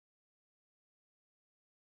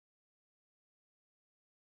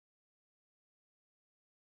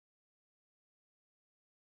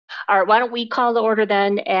All right, why don't we call the order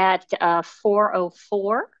then at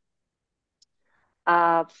 4:04.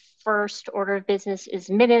 Uh, First order of business is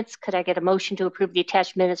minutes. Could I get a motion to approve the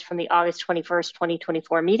attached minutes from the August 21st,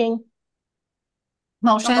 2024 meeting? A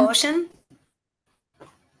Motion. motion?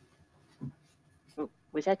 Oh,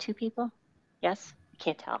 was that two people? Yes? I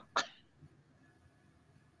can't tell.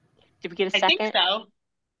 Did we get a I think second? so.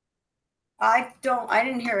 I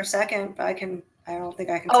didn't hear a second, but I don't think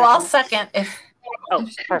I can Oh, I'll second. second if Oh,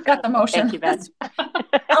 you've perfect. got the motion. Thank you, Beth.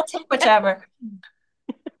 I'll take whichever.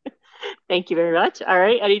 Thank you very much. All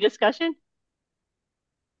right, any discussion?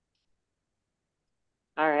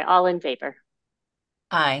 All right, all in favor.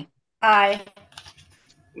 Aye. Aye.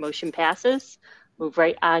 Motion passes. Move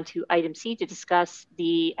right on to item C to discuss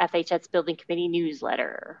the FHS Building Committee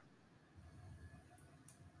newsletter.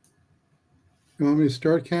 You want me to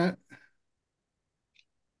start, Kat?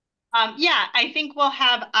 Yeah, I think we'll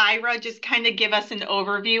have Ira just kind of give us an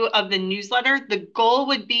overview of the newsletter. The goal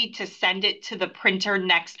would be to send it to the printer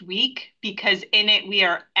next week because in it we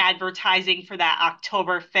are advertising for that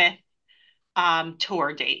October 5th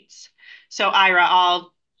tour dates. So Ira,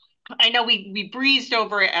 I know we breezed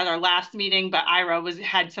over it at our last meeting, but Ira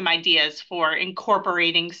had some ideas for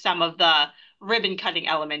incorporating some of the ribbon cutting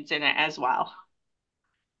elements in it as well.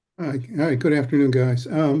 All right, good afternoon, guys.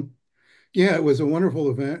 Yeah, it was a wonderful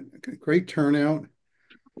event, great turnout.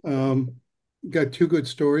 Um, got two good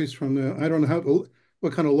stories from I don't know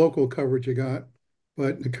what kind of local coverage you got,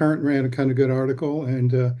 but the Current ran a kind of good article,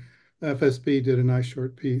 and FSB did a nice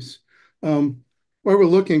short piece. While we're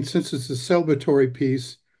looking, since it's a celebratory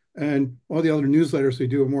piece, and all the other newsletters we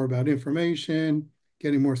do are more about information,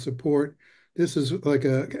 getting more support, this is like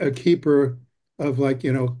a keeper of, like,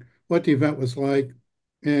 what the event was like,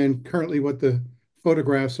 and currently what the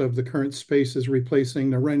photographs of the current space is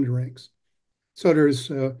replacing the renderings.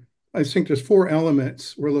 So I think there's four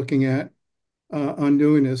elements we're looking at on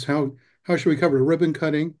doing this. How should we cover ribbon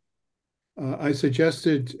cutting? I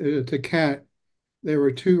suggested to Kat, there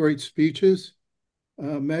were two great speeches.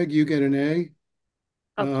 Meg, you get an A,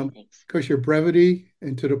 Okay, thanks. because your brevity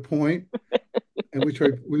and to the point, and which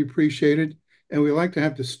we appreciated. And we like to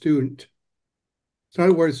have the student. So in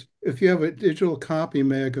other words, if you have a digital copy,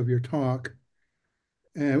 Meg, of your talk,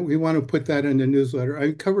 and we want to put that in the newsletter.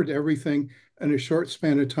 I covered everything in a short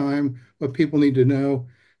span of time, what people need to know.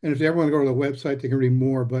 And if they ever want to go to the website, they can read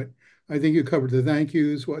more. But I think you covered the thank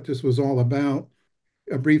yous, what this was all about,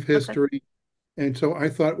 a brief history. Okay. And so I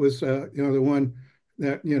thought it was, the one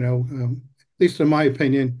that, at least in my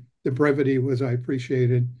opinion, the brevity was, I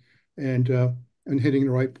appreciated, and hitting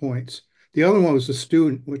the right points. The other one was the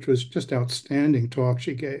student, which was just outstanding talk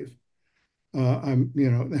she gave. I'm,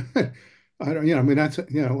 I don't, I mean, that's, I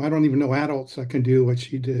don't even know adults that can do what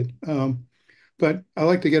she did. But I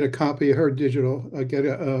like to get a copy of her digital, get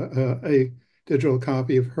a digital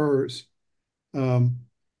copy of hers, and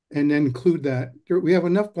then include that. We have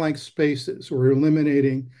enough blank spaces. We're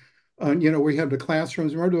eliminating, we have the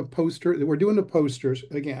classrooms. We're doing the posters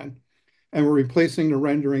again, and we're replacing the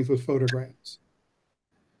renderings with photographs.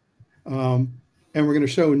 And we're going to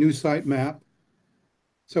show a new site map.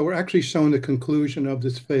 So we're actually showing the conclusion of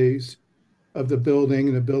this phase of the building,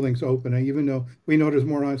 and the building's opening, even though we know there's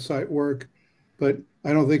more on-site work, but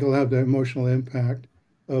I don't think it'll have the emotional impact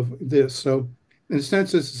of this. So in a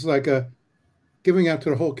sense, this is like a giving out to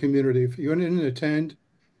the whole community. If you didn't attend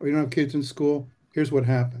or you don't have kids in school, here's what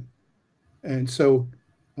happened. And so,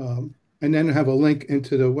 and then have a link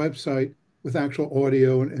into the website with actual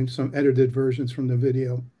audio and some edited versions from the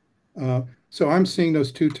video. So I'm seeing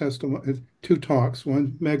those two talks,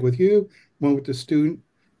 one, Meg, with you, one with the student.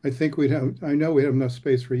 I know we have enough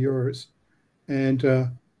space for yours. And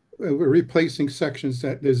we're replacing sections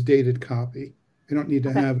that there's dated copy. You don't need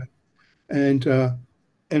to have it.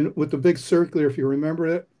 And with the big circular, if you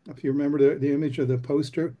remember the image of the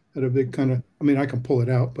poster, had a big kind of, I mean, I can pull it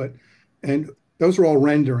out, and those are all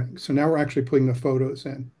renderings. So now we're actually putting the photos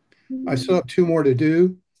in. I still have two more to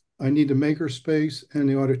do. I need the makerspace and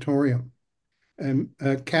the auditorium. And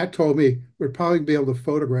Kat told me we'd probably be able to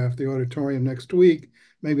photograph the auditorium next week,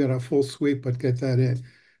 maybe on a full sweep, but get that in.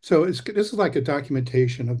 So this is like a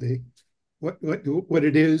documentation of what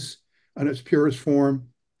it is on its purest form.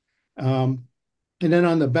 And then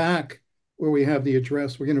on the back, where we have the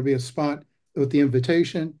address, we're going to be a spot with the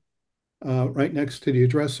invitation right next to the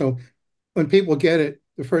address. So when people get it,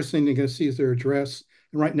 the first thing they're going to see is their address,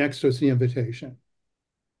 and right next to it's the invitation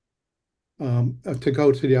to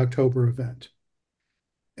go to the October event.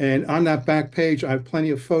 And on that back page, I have plenty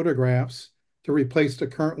of photographs to replace the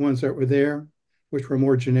current ones that were there, which were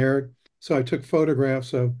more generic. So I took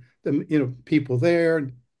photographs of the people there,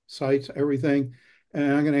 sites, everything.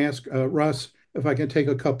 And I'm going to ask Russ if I can take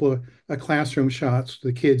a couple of classroom shots,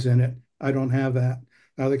 the kids in it. I don't have that.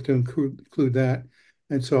 I'd like to include that.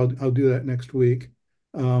 And so I'll do that next week.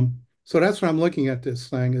 So that's what I'm looking at this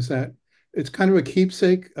thing, is that it's kind of a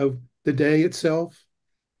keepsake of the day itself.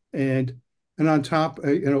 And on top,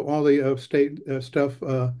 all the state stuff,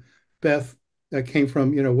 Beth, that came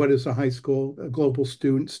from, what is a high school, global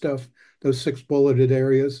student stuff, those 6 bulleted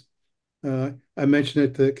areas. I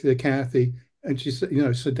mentioned it to Kathy, and she said,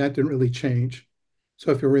 said that didn't really change.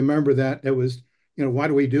 So if you remember that, it was, why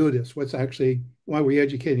do we do this? Why are we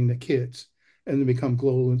educating the kids and to become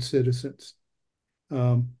global citizens?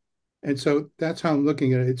 And so that's how I'm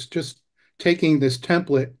looking at it. It's just taking this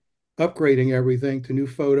template, upgrading everything to new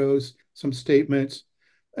photos, some statements,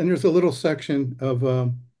 and there's a little section of,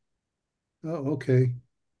 oh, okay.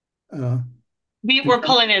 We're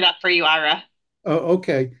pulling it up for you, Ira. Oh,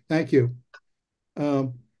 okay, thank you.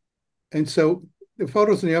 And so the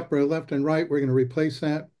photos in the upper left and right, we're going to replace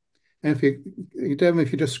that. And Devin,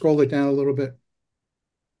 if you just scroll it down a little bit,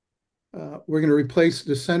 we're going to replace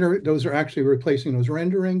the center. Those are actually replacing those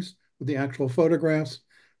renderings with the actual photographs,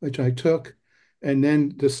 which I took. And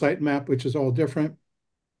then the site map, which is all different.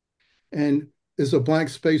 And there's a blank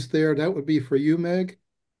space there. That would be for you, Meg.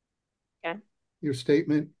 Okay. Your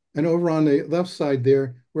statement. And over on the left side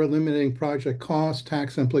there, we're eliminating project costs,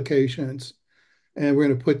 tax implications. And we're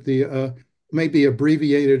going to put the maybe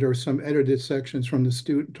abbreviated or some edited sections from the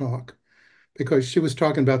student talk, because she was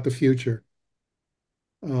talking about the future.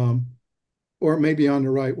 Or maybe on the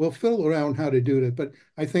right. We'll fiddle around how to do that, but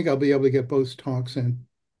I think I'll be able to get both talks in.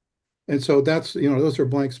 And so that's, those are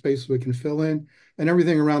blank spaces we can fill in, and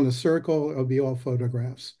everything around the circle will be all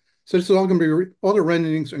photographs. So this is all going to be, all the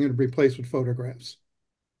renderings are going to be replaced with photographs.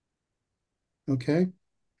 Okay.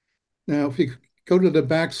 Now, if you go to the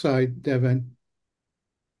back side, Devin.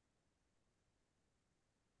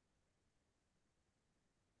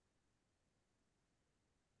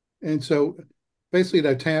 And so basically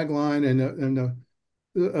that tagline and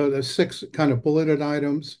the 6 kind of bulleted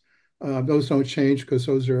items, those don't change because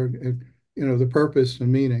those are, the purpose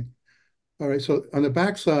and meaning. All right, so on the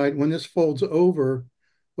back side, when this folds over,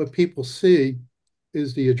 what people see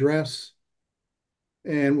is the address,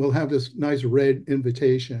 and we'll have this nice red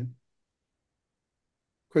invitation.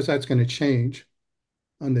 Of course, that's going to change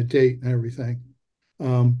on the date and everything.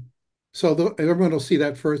 So everyone will see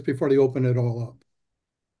that first before they open it all up.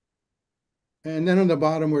 And then on the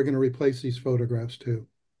bottom, we're going to replace these photographs too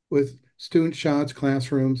with student shots,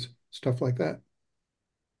 classrooms, stuff like that.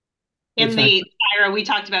 In the Ira, we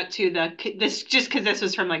talked about too, this just because this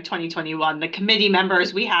was from like 2021, the committee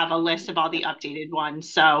members, we have a list of all the updated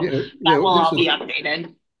ones. So that will all be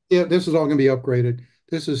updated. Yeah, this is all going to be upgraded.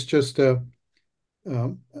 This is just, I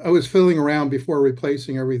was filling around before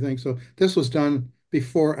replacing everything. So this was done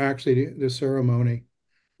before actually the ceremony.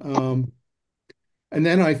 And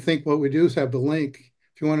then I think what we do is have the link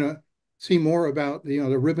if you want to see more about the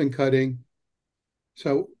ribbon cutting.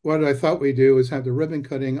 So what I thought we do is have the ribbon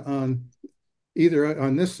cutting on either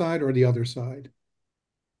on this side or the other side.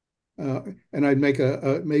 And I'd make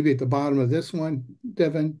a maybe at the bottom of this one,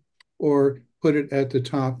 Devin, or put it at the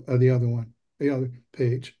top of the other one, the other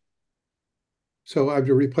page. So I have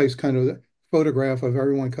to replace kind of the photograph of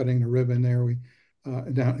everyone cutting the ribbon there.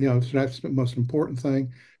 Down, so that's the most important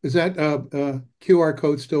thing. Does that QR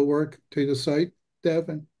code still work to the site,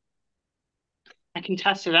 Devin? I can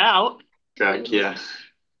test it out. Yeah.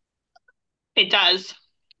 It does.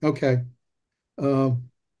 Okay.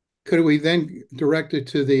 Could we then direct it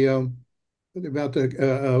to the about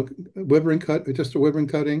the ribbon cut, just a ribbon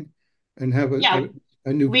cutting, and have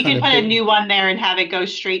a new? We can put a new one there and have it go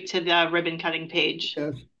straight to the ribbon cutting page.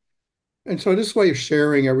 Yes. And so this way of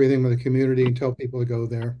sharing everything with the community and tell people to go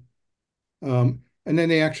there. And then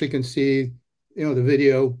they actually can see, the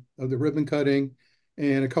video of the ribbon cutting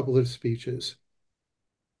and a couple of speeches.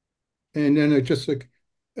 And then just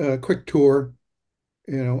a quick tour.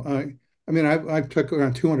 I took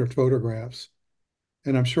around 200 photographs,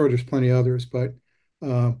 and I'm sure there's plenty others, but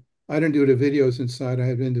I didn't do the videos inside. I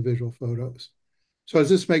have individual photos. So does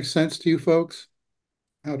this make sense to you folks?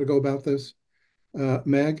 How to go about this?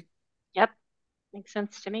 Meg? Yep, makes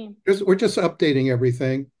sense to me. We're just updating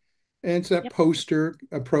everything. And it's that poster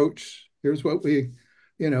approach. Here's what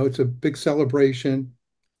it's a big celebration.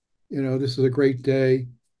 This is a great day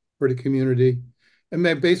for the community. And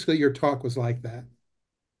basically your talk was like that.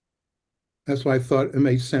 That's why I thought it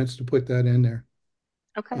made sense to put that in there.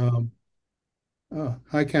 Okay.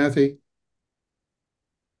 Hi, Kathy.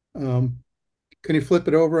 Can you flip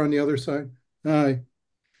it over on the other side? Hi.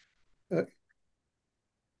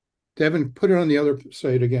 Devin, put it on the other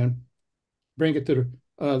side again. bring it to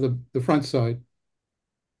the front side.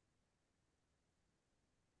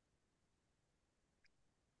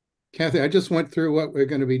 Kathy, I just went through what we're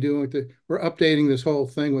going to be doing we're updating this whole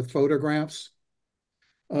thing with photographs.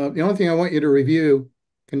 The only thing I want you to review,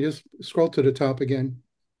 can you just scroll to the top again?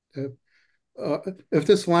 If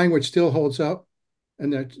this language still holds up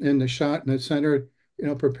in the shot in the center,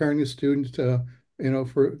 preparing the students to,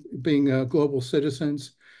 for being global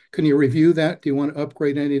citizens, can you review that? Do you want to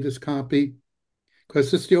upgrade any of this copy?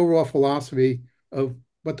 Because it's the overall philosophy of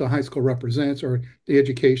what the high school represents, or the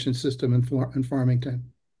education system in Farmington.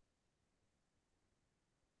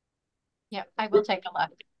 Yep, I will take a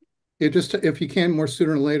look. If you can, more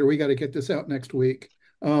sooner than later, we got to get this out next week.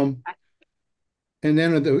 And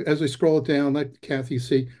then as we scroll down, let Kathy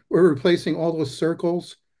see, we're replacing all those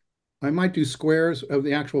circles. I might do squares of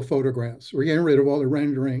the actual photographs. We're getting rid of all the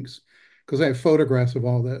renderings because I have photographs of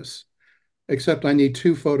all this, except I need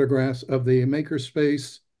 2 photographs of the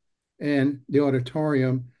makerspace and the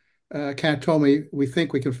auditorium. Kat told me we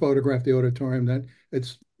think we can photograph the auditorium, that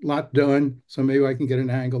it's a lot done, so maybe I can get an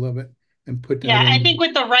angle of it and put that in. I think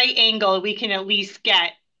with the right angle, we can at least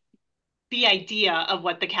get the idea of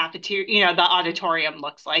what the cafeteria, the auditorium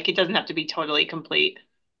looks like. It doesn't have to be totally complete.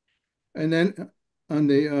 And then on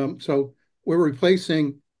the, so we're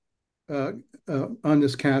replacing on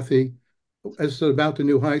this, Kathy, as about the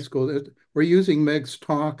new high school, we're using Meg's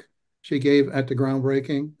talk she gave at the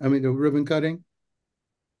the ribbon cutting,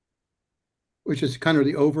 which is kind of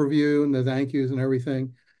the overview and the thank yous and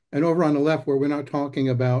everything. And over on the left, where we're not talking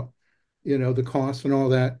about, the cost and all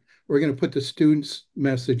that, we're going to put the students'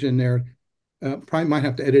 message in there. Probably might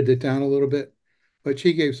have to edit it down a little bit, but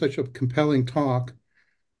she gave such a compelling talk.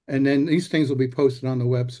 And then these things will be posted on the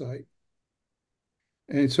website.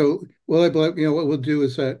 And so, what we'll do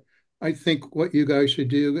is that I think what you guys should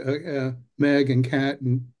do, Meg and Kat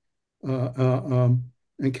and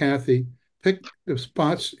Kathy, pick the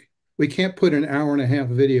spots. We can't put an hour-and-a-half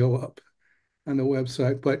video up on the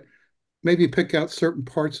website, but maybe pick out certain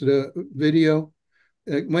parts of the video.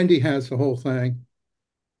 Wendy has the whole thing.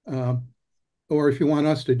 Or if you want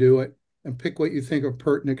us to do it, and pick what you think are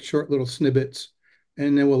pertinent, short little snippets,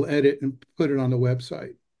 and then we'll edit and put it on the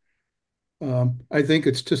website. I think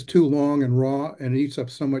it's just too long and raw, and it eats up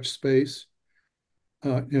so much space,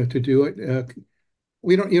 to do it.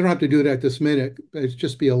 You don't have to do it at this minute. It's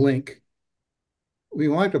just be a link. We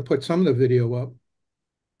want to put some of the video up,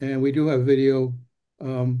 and we do have video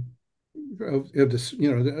of this,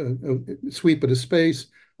 the sweep of the space.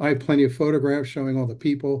 I have plenty of photographs showing all the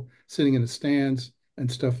people sitting in the stands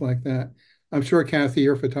and stuff like that. I'm sure, Kathy,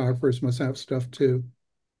 your photographers must have stuff too.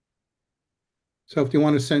 So if you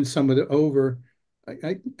want to send some of it over,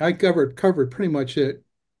 I covered pretty much it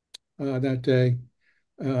that day.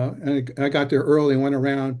 And I got there early and went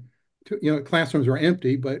around classrooms were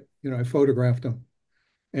empty, but I photographed them.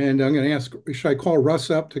 And I'm going to ask, should I call Russ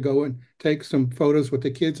up to go and take some photos with the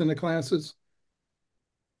kids in the classes?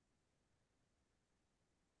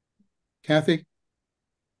 Kathy?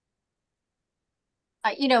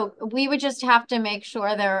 We would just have to make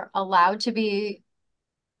sure they're allowed to be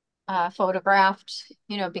photographed,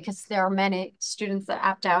 because there are many students that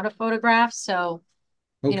opt out of photographs. So,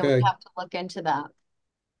 we have to look into that.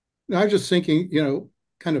 I was just thinking,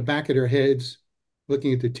 kind of back at their heads,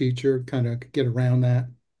 looking at the teacher, kind of get around that,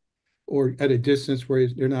 or at a distance where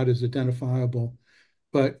they're not as identifiable.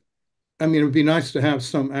 But I mean, it would be nice to have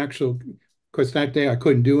some actual, because that day I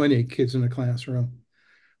couldn't do any kids in the classroom.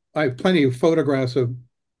 I have plenty of photographs of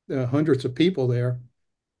hundreds of people there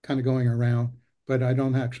kind of going around, but I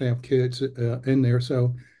don't actually have kids in there.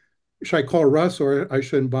 So should I call Russ, or I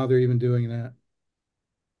shouldn't bother even doing that?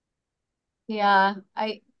 Yeah,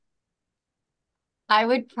 I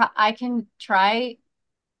can try.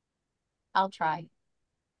 I'll try.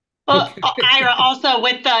 Well, Okay. Ira, also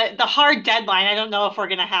with the hard deadline, I don't know if we're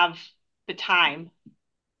going to have the time,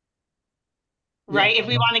 right? Yeah. If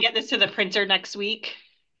we want to get this to the printer next week.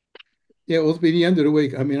 Yeah, well, it'll be the end of the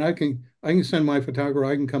week. I mean, I can send my photographer.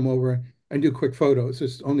 I can come over and do quick photos.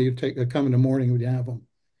 It's only come in the morning when you have them,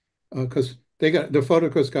 because the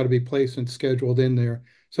photographs got to be placed and scheduled in there.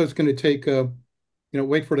 So it's going to take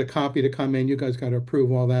wait for the copy to come in. You guys got to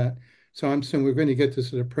approve all that. So I'm saying we're going to get this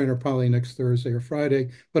to the printer probably next Thursday or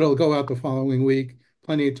Friday, but it'll go out the following week.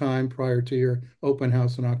 Plenty of time prior to your open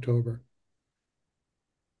house in October.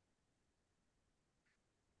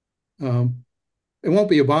 It won't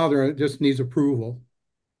be a bother. It just needs approval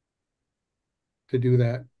to do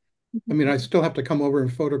that. I mean, I still have to come over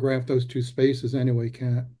and photograph those 2 spaces anyway,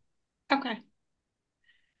 Kat. Okay.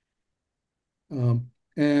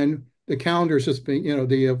 And the calendar's just been,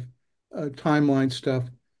 the timeline stuff.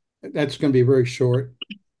 That's going to be very short.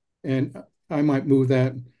 And I might move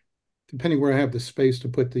that depending where I have the space to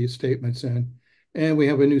put these statements in. And we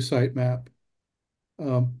have a new site map.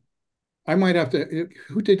 I might have to,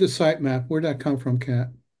 who did the site map? Where'd that come from, Kat?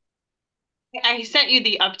 I sent you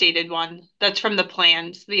the updated one. That's from the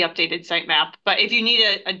plans, the updated site map. But if you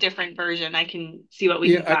need a different version, I can see what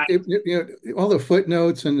we can find. All the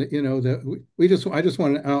footnotes and I just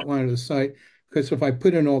want an outline of the site, because if I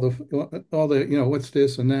put in all the what's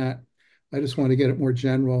this and that, I just want to get it more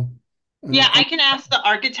general. Yeah, I can ask the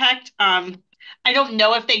architect. I don't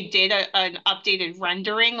know if they did an updated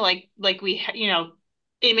rendering like we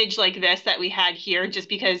image like this that we had here, just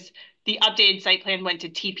because the updated site plan went to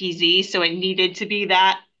TPZ, so it needed to be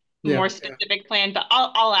that more specific plan. But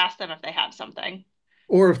I'll ask them if they have something.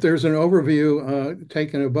 Or if there's an overview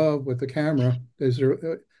taken above with the camera, is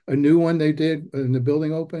there a new one they did when the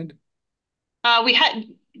building opened? We had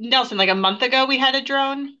Nelson like a month ago. We had a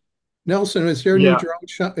drone. Nelson, is there a new drone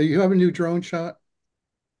shot? You have a new drone shot?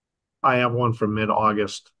 I have one from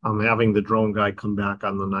mid-August. I'm having the drone guy come back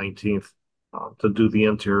on the 19th to do the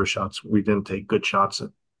interior shots. We didn't take good shots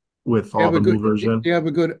with all the movers in. Do you have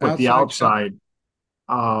a good but outside the outside,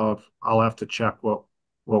 shot? I'll have to check what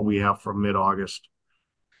we have from mid-August.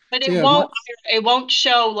 But it won't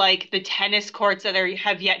show like the tennis courts that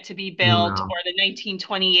have yet to be built, or the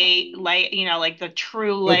 1928 like the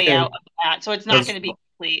true layout of that. So it's not going to be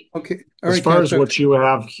complete. Okay. As far as what you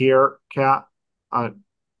have here, Kat,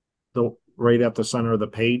 right at the center of the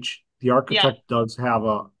page, the architect does have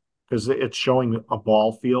because it's showing a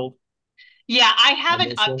ball field. Yeah, I have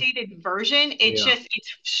an updated version. It's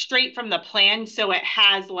straight from the plan, so it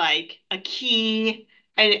has like a key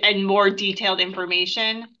and more detailed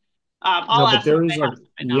information. I'll ask them if they have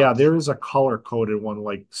something else. There is a color coded one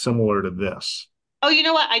like similar to this. Oh, you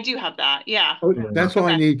know what? I do have that. Yeah. That's all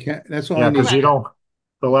I need. That's all I need. Because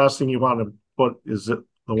the last thing you want to put is the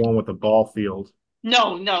one with the ball field.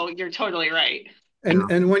 No, you're totally right.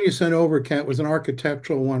 And when you sent over, Kat, was an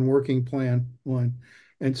architectural one, working plan one.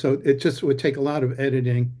 And so it just would take a lot of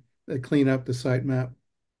editing to clean up the site map.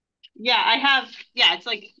 Yeah, I have. Yeah, it's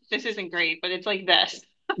like, this isn't great, but it's like this.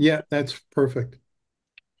 Yeah, that's perfect.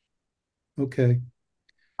 Okay.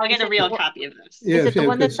 I'll get a real copy of this. Is it the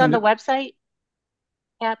one that's on the website?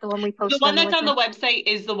 Kat, the one we posted? The one that's on the website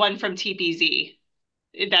is the one from TPZ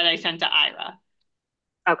that I sent to Ira.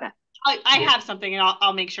 Okay. I have something, and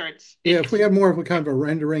I'll make sure it's. If we have more of a kind of a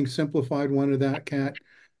rendering, simplified one of that, Kat.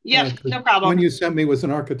 Yeah, no problem. One you sent me was an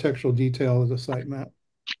architectural detail of the site map.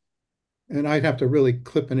 And I'd have to really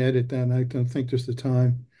clip and edit that. I don't think there's the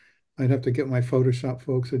time. I'd have to get my Photoshop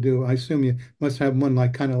folks to do. I assume you must have one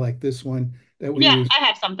kind of like this one that we use. I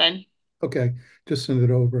have something. Okay, just send it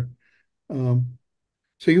over.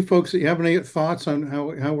 So you folks, you have any thoughts on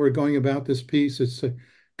how we're going about this piece? It's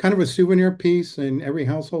kind of a souvenir piece, and every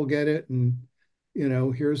household get it. And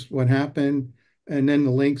here's what happened, and then the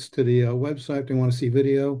links to the website if they want to see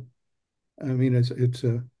video. I mean, it's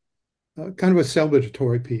a kind of a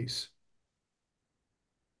celebratory piece.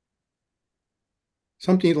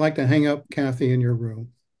 Something you'd like to hang up, Kathy, in your room.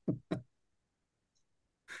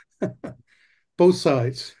 Both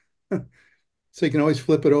sides. So you can always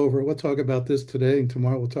flip it over. We'll talk about this today, and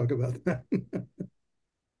tomorrow we'll talk about that.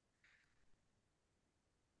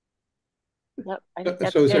 Yep, I think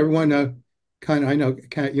that's so is good. everyone I know,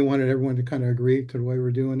 Kat, you wanted everyone to kind of agree to the way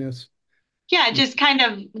we're doing this? Yeah, just kind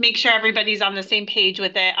of make sure everybody's on the same page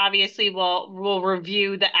with it. Obviously, we'll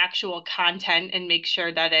review the actual content and make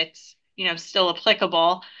sure that it's still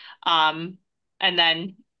applicable, and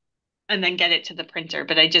then get it to the printer.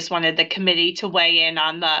 But I just wanted the committee to weigh in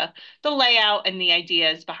on the layout and the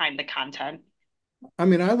ideas behind the content. I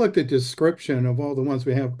mean, I looked at the description of all the ones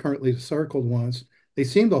we have currently, the circled ones. They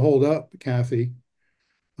seem to hold up, Kathy.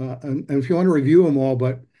 And if you want to review them all,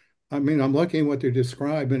 but I mean, I'm looking at what they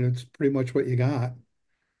describe, and it's pretty much what you got.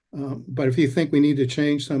 But if you think we need to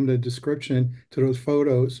change some of the description to those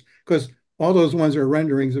photos, because all those ones are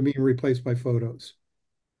renderings are being replaced by photos.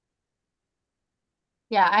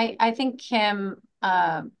 Yeah, I think Kim,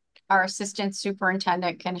 our assistant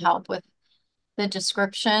superintendent, can help with the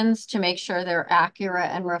descriptions to make sure they're accurate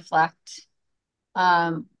and reflect,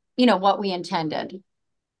 what we intended.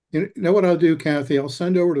 You know what I'll do, Kathy? I'll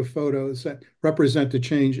send over the photos that represent the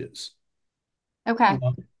changes. Okay.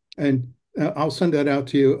 And I'll send that out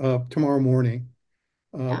to you tomorrow morning.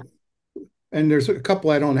 And there's a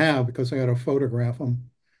couple I don't have because I got to photograph them.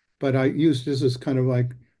 But I used this as kind of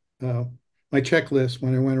like my checklist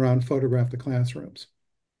when I went around and photographed the classrooms.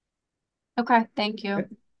 Okay, thank you.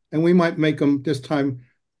 And we might make them this time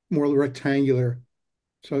more rectangular,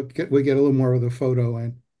 so we get a little more of the photo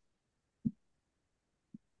in.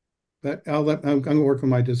 but I'm gonna work with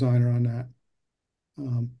my designer on that.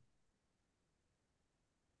 Um,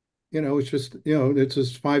 it's just, it's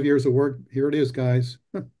just 5 years of work. Here it is, guys.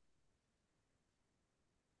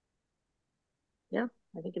 Yeah,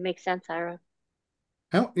 I think it makes sense, Ira.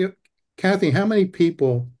 Kathy, how many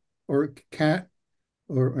people, or Kat,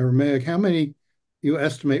 or Meg, how many you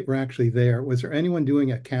estimate were actually there? Was there anyone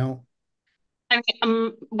doing a count? I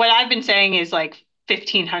mean, what I've been saying is like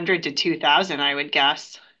 1,500 to 2,000, I would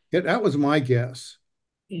guess. Yeah, that was my guess.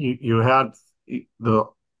 You had the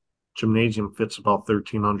gymnasium fits about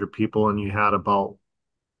 1,300 people, and you had about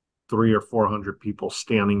 300 or 400 people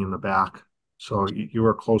standing in the back. So you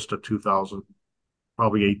were close to 2,000,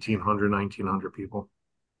 probably 1,800, 1,900 people.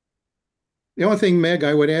 The only thing, Meg,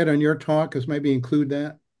 I would add on your talk is maybe include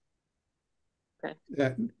that. Okay.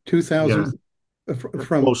 That 2,000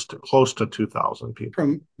 from close to 2,000 people.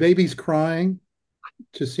 From babies crying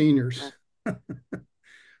to seniors.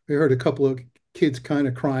 We heard a couple of kids kind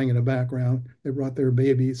of crying in the background. They brought their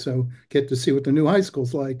babies, so get to see what the new high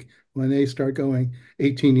school's like when they start going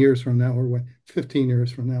 18 years from now, or 15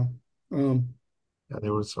 years from now. Yeah, it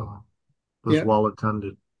was Yeah. well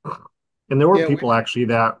attended. And there were Yeah, people actually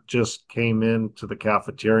that just came into the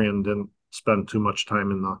cafeteria and didn't spend too much time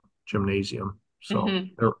in the gymnasium. So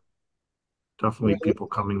there were definitely people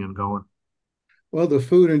coming and going. Well, the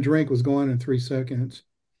food and drink was gone in 3 seconds.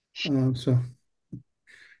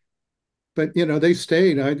 But they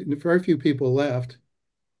stayed. Very few people left.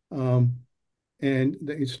 And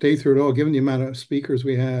they stayed through it all, given the amount of speakers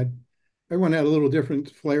we had. Everyone had a little different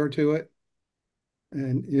flair to it.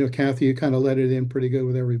 And, Kathy, you kind of let it in pretty good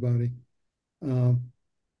with everybody.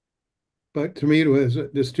 But to me,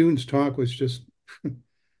 the students' talk was just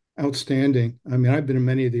outstanding. I mean, I've been in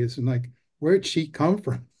many of these, and like, where'd she come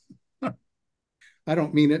from? I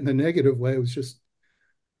don't mean it in a negative way. It was just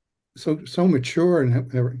so mature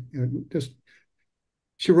and just.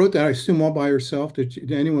 She wrote that, I assume, all by herself.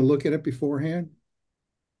 Did anyone look at it beforehand?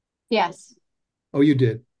 Yes. Oh, you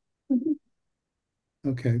did. Mm-hmm.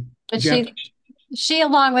 Okay. But she,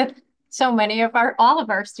 along with so many of all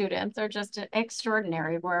of our students, are just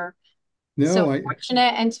extraordinary. We're so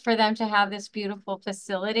fortunate, and for them to have this beautiful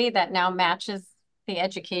facility that now matches the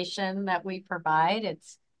education that we provide.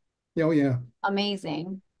 It's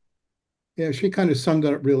amazing. Yeah, she kind of summed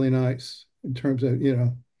it up really nice in terms of,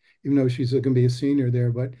 even though she's going to be a senior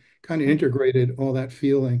there, but kind of integrated all that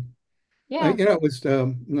feeling. Yeah. It was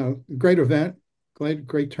a great event,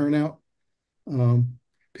 great turnout.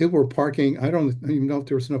 People were parking. I don't even know if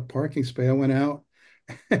there was enough parking space. I went out.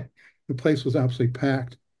 The place was absolutely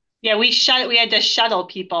packed. Yeah, we had to shuttle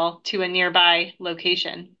people to a nearby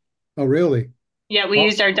location. Oh, really? Yeah, we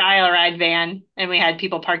used our dial-a-ride van, and we had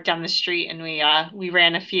people parked down the street, and we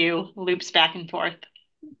ran a few loops back and forth.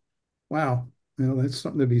 Wow. Well, that's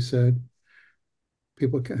something to be said.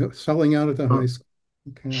 People selling out at the high school.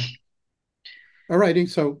 Okay. All righty.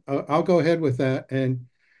 So I'll go ahead with that. And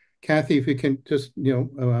Kathy, if you can just,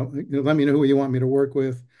 let me know who you want me to work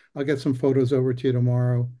with. I'll get some photos over to you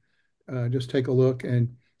tomorrow. Just take a look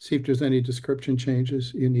and see if there's any description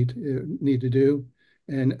changes you need to do,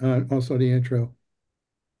 and also the intro.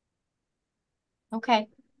 Okay.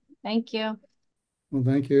 Thank you. Well,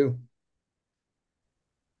 thank you.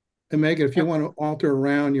 And Megan, if you want to alter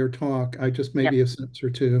around your talk, maybe a sentence or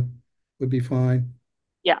two would be fine.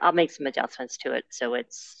 Yeah, I'll make some adjustments to it so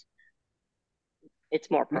it's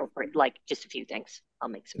more appropriate, like just a few things. I'll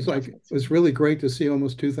make some adjustments. It was really great to see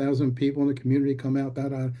almost 2,000 people in the community come out,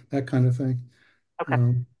 that kind of thing. Okay.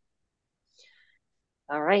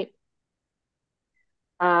 All right.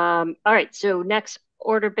 All right. So next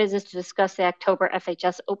order of business to discuss the October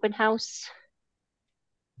FHS open house.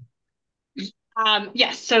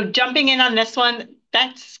 Yes. So jumping in on this one,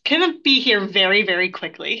 that's going to be here very, very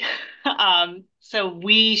quickly. So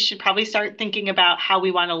we should probably start thinking about how we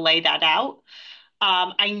want to lay that out.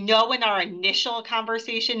 I know in our initial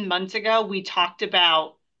conversation months ago, we talked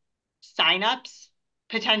about signups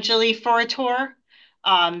potentially for a tour.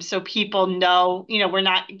 So people know, we're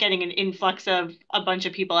not getting an influx of a bunch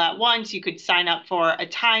of people at once. You could sign up for a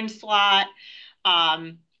time slot.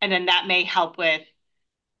 And then that may help with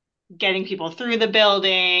getting people through the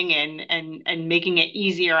building and making it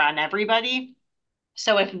easier on everybody.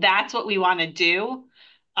 So if that's what we want to do,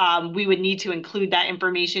 we would need to include that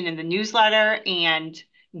information in the newsletter and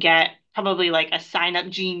get probably like a sign up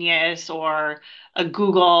genius or a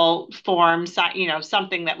Google form,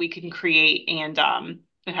 something that we can create and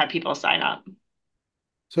have people sign up.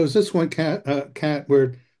 So is this one Kat,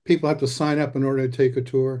 where people have to sign up in order to take a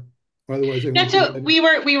tour? Otherwise, they won't. So we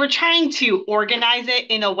were trying to organize it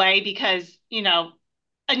in a way because,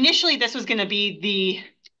 initially this was going to be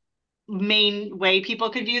main way people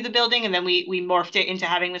could view the building, and then we morphed it into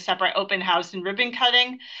having the separate open house and ribbon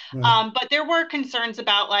cutting. Right. But there were concerns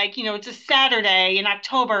about, like, it's a Saturday in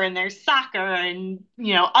October and there's soccer and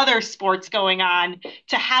other sports going on.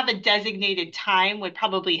 To have a designated time would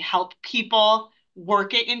probably help people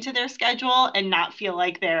work it into their schedule and not feel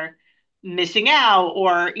like they're missing out,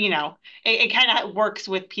 or it kind of works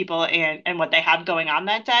with people and what they have going on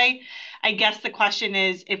that day. I guess the question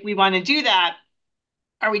is, if we want to do that,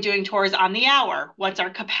 are we doing tours on the hour? What's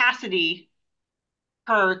our capacity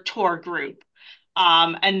per tour group?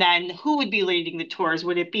 And then who would be leading the tours?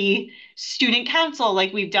 Would it be student council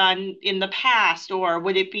like we've done in the past, or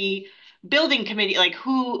would it be building committee? Like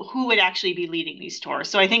who would actually be leading these tours?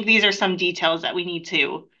 So I think these are some details that we need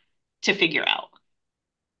to figure out.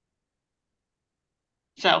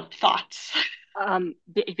 So thoughts?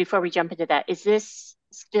 Before we jump into that, is this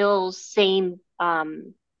still same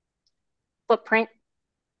footprint,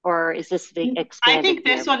 or is this the I expanded think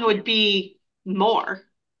this view? one would be more.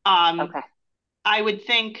 Okay. I would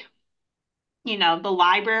think, the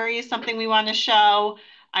library is something we want to show.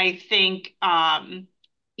 I think,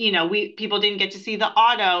 people didn't get to see the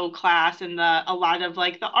auto class and a lot of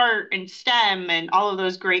like the art and STEM and all of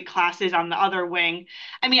those great classes on the other wing.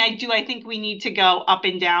 I mean, I think we need to go up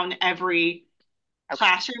and down every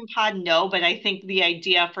classroom pod. No, but I think the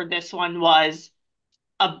idea for this one was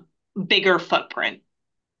a bigger footprint,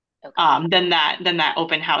 Okay. than that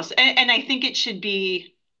open house. And I think it should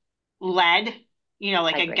be led,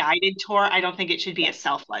 like I a agree. guided tour. I don't think it should be a Yes.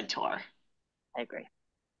 self-led tour. I agree.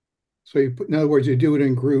 So in other words, you do it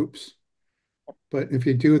in groups, but if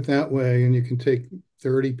you do it that way and you can take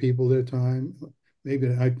 30 people at a time, maybe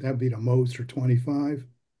that'd be the most, or 25.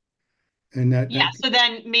 And Yeah, so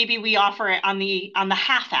then maybe we offer it on the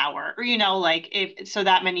half hour, or like, if so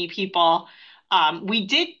that many people. We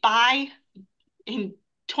did buy in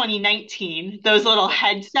 2019 those little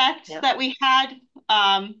headsets that we had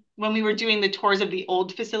when we were doing the tours of the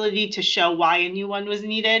old facility to show why a new one was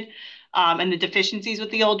needed, and the deficiencies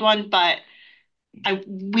with the old one. But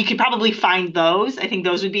we could probably find those. I think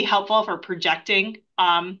those would be helpful for projecting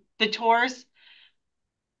the tours.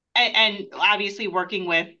 And obviously working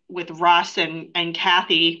with Russ and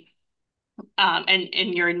Kathy,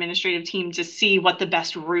 and your administrative team to see what the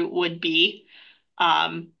best route would be.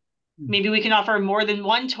 Maybe we can offer more than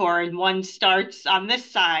one tour, and one starts on this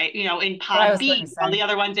side, in pod B, while the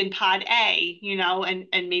other one's in pod A,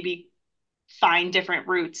 and maybe find different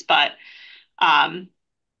routes. But I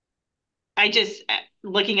just,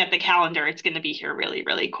 looking at the calendar, it's going to be here really,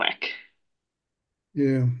 really quick.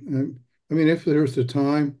 Yeah, I mean, if there's a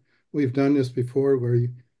time, we've done this before where you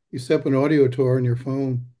set up an audio tour on your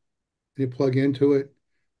phone and you plug into it,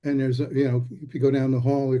 and there's if you go down the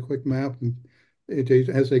hall, a quick map, and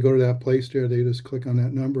as they go to that place there, they just click on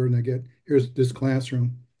that number and they get, here's this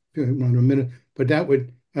classroom. If you want a minute, but that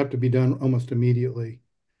would have to be done almost immediately.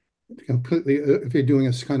 Completely, if you're doing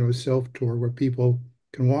a kind of a self tour where people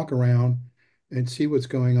can walk around and see what's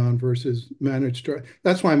going on versus managed.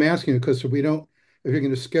 That's why I'm asking you, because if you're going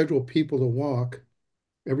to schedule people to walk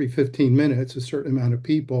every 15 minutes, a certain amount of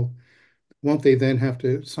people, won't they then have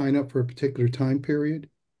to sign up for a particular time period?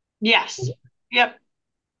 Yes. Yep.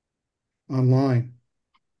 Online.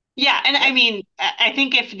 Yeah, and I mean, I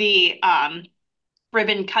think if the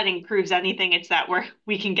ribbon cutting proves anything, it's that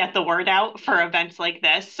we can get the word out for events like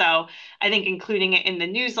this. So I think including it in the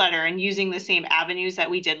newsletter and using the same avenues that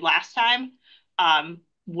we did last time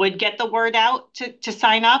would get the word out to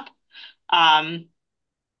sign up.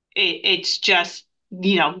 It's just,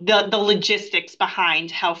 the logistics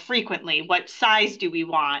behind how frequently, what size do we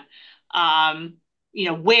want,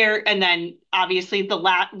 where, and then obviously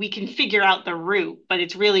we can figure out the route, but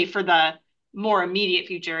it's really for the more immediate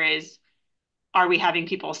future is, are we having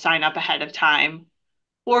people sign up ahead of time?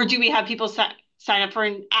 Or do we have people sign up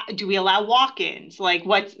do we allow walk-ins? Like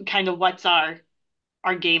what's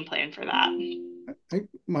our game plan for that?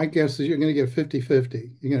 My guess is you're going to get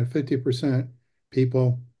 50-50. You're going to have 50%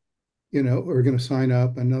 people, are going to sign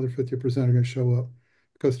up, another 50% are going to show up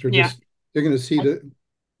because they're going to see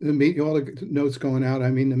all the notes going out. I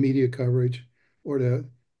mean, the media coverage or the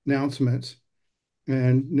announcements,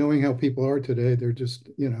 and knowing how people are today, they're just,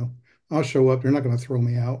 I'll show up. They're not going to throw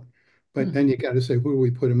me out. But then you got to say, who do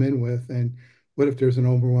we put them in with? And what if there's an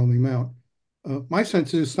overwhelming amount? My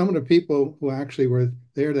sense is some of the people who actually were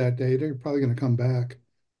there that day, they're probably going to come back,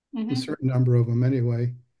 a certain number of them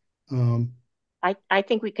anyway. I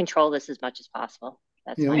think we control this as much as possible.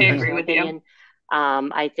 That's my personal opinion.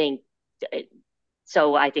 I think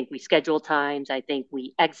so. I think we schedule times. I think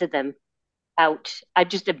we exit them out. I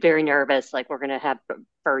just am very nervous. Like we're going to have,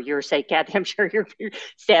 for your sake, Kathy, I'm sure your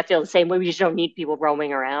staff feel the same way. We just don't need people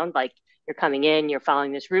roaming around. Like you're coming in, you're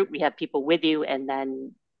following this route. We have people with you, and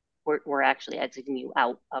then we're actually exiting you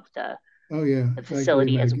out of the Oh, yeah, the I agree,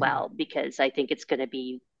 facility as Maggie. well, because I think it's going to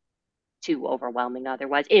be too overwhelming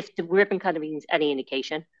otherwise. If the ribbon cutting is any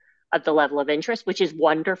indication of the level of interest, which is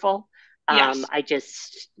wonderful, Yes.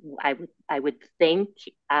 I would think,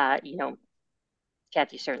 you know,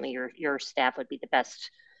 Kathy, certainly your staff would be the best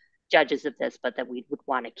judges of this, but that we would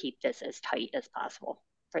want to keep this as tight as possible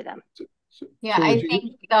for them. Yeah, So I would you, think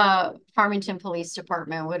the Farmington Police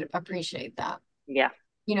Department would appreciate that. Yeah.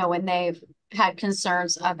 You know, when they've had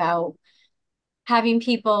concerns about having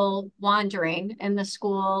people wandering in the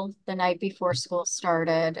school the night before school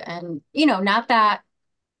started. And, you know, not that,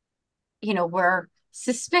 you know, we're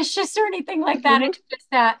suspicious or anything like that. It's just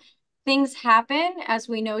that things happen, as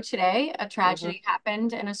we know today. A tragedy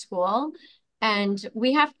happened in a school, and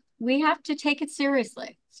we have to take it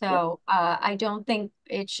seriously. So I don't think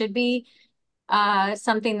it should be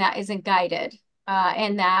something that isn't guided,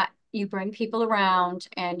 and that you bring people around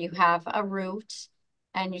and you have a route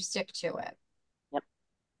and you stick to it. Yep.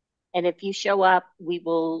 And if you show up, we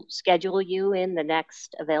will schedule you in the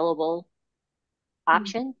next available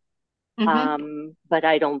option. But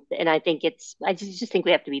I don't, and I think I just think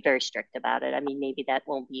we have to be very strict about it. I mean, maybe that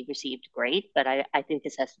won't be received great, but I think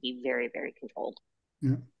this has to be very, very controlled.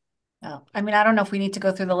 yeah, Oh, I mean, I don't know if we need to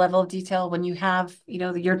go through the level of detail when you have, you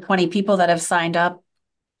know, your 20 people that have signed up.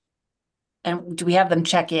 And do we have them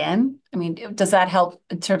check in? I mean, does that help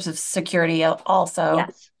in terms of security also?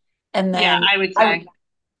 Yes. And Yeah, then I would say.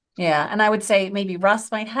 yeah, and I would say maybe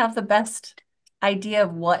Russ might have the best idea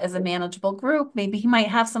of what is a manageable group. Maybe he might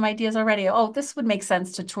have some ideas already. Oh, this would make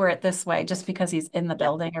sense to tour it this way just because he's in the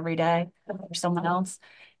building every day or someone else.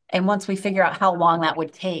 And once we figure out how long that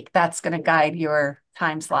would take, that's going to guide your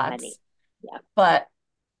time slots. Yeah. But,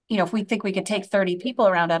 you know, if we think we could take 30 people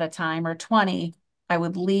around at a time or 20, I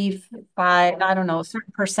would leave by, I don't know, a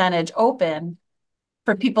certain percentage open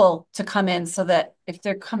for people to come in so that if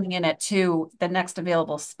they're coming in at 2, the next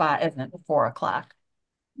available spot isn't 4 o'clock.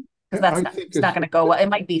 Because I think it's not going to go well. It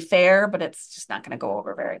might be fair, but it's just not going to go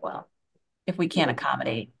over very well if we can't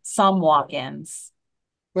accommodate some walk-ins.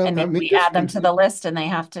 well, And I maybe mean, we this add them can, to the list and they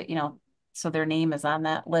have to, you know, so their name is on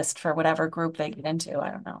that list for whatever group they get into.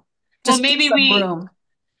 I don't know. Well, Just maybe some room.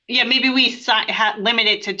 maybe we limit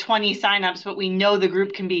it to 20 signups, but we know the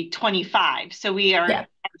group can be 25. So we are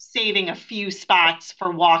saving a few spots for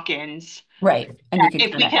walk-ins. Right. And you can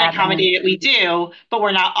If kind we of can add them in. accommodate it, we do, but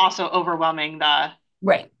we're not also overwhelming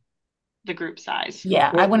Right. the group size. Yeah.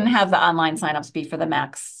 I well, wouldn't have the online signups be for the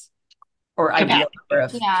max or ideal Capacity. number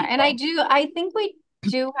of Yeah, and people. I think we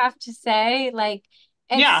do have to say, like,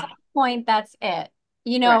 at Yeah. some point, that's it.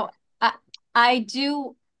 You know, I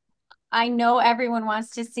do, I know everyone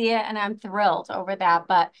wants to see it, and I'm thrilled over that,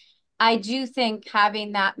 but I do think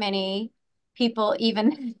having that many people,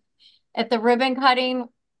 even at the ribbon cutting,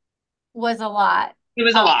 was a lot. It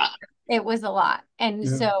was a lot. It was a lot. And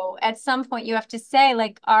Yeah. so at some point you have to say,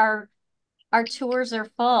 like, our tours are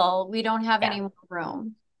full. We don't have any more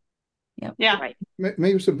room. Yep. Yeah. Right.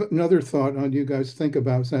 maybe another thought on you guys think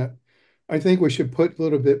about is that I think we should put a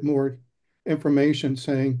little bit more information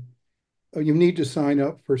saying, oh, you need to sign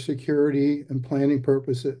up for security and planning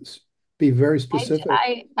purposes. Be very specific.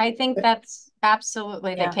 I think that's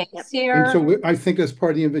absolutely the case Yep. here. And so I think that's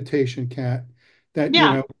part of the invitation, Kat, that,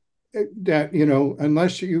 Yeah.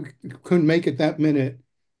 Unless you couldn't make it that minute,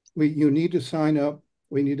 you need to sign up.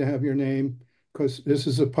 We need to have your name because this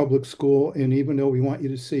is a public school. And even though we want you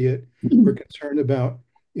to see it, we're concerned about,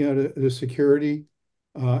 the security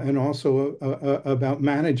and also about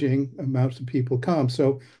managing amounts of people come.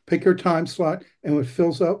 So pick your time slot, and when it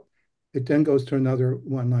fills up, it then goes to another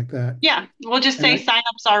one like that. Yeah. We'll just say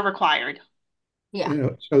signups are required. Yeah.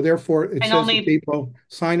 So therefore it And says only- to people,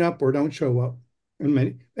 sign up or don't show up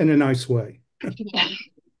in a nice way. Yeah.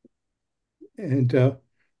 And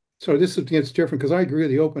so this gets different because I agree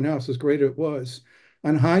the open house, as great as it was.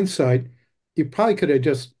 On hindsight, you probably could have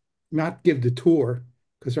just not give the tour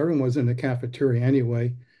because everyone was in the cafeteria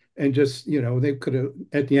anyway, and just, they could have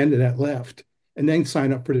at the end of that left and then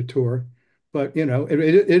sign up for the tour. But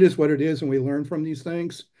it is what it is, and we learn from these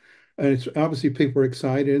things. And it's obviously people were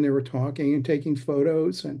excited and they were talking and taking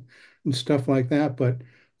photos and stuff like that. But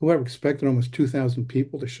whoever expected almost 2,000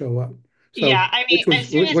 people to show up. So, yeah. I mean, as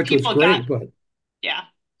soon as which was people great, got, yeah.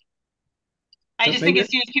 I just think as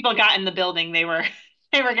soon as people got in the building, they were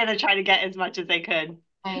going to try to get as much as they could.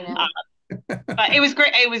 I know. But it was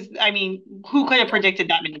great. I mean, who could have predicted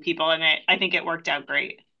that many people? And I think it worked out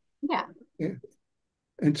great. Yeah. Yeah.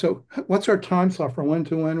 And so what's our time slot for when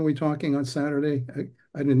to when are we talking on Saturday?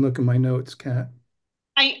 I didn't look at my notes, Kat.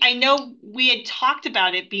 I know we had talked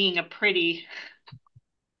about it being a pretty,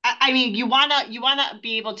 I mean, you wanna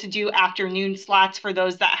be able to do afternoon slots for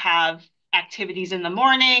those that have activities in the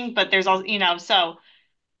morning, but there's also, so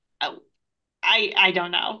uh, I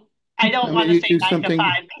don't know. I don't I mean, want to you say do 9 to 5 something,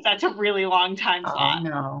 because that's a really long time Oh, slot.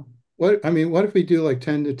 no. what if we do like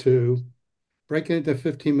 10 to 2, break it into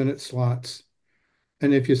 15-minute slots?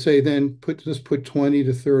 And if you say then just put 20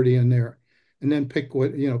 to 30 in there and then pick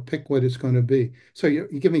what it's going to be. So you're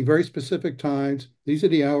giving very specific times. These are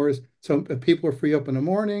the hours. So if people are free up in the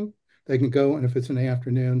morning, they can go. And if it's in the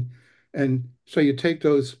afternoon, and so you take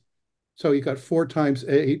those. So you got 4 times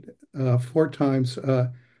 8, 4 times,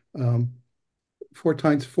 um, 4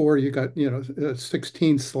 times 4, you got,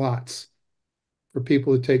 16 slots for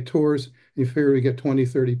people to take tours. You figure we get 20,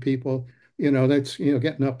 30 people, that's,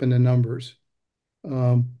 getting up in the numbers.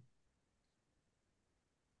 Um,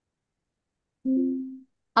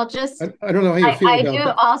 I'll just, I don't know how you feel I do about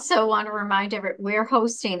that. also want to remind we're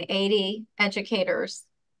hosting 80 educators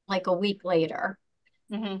like a week later.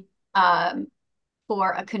 Mhm.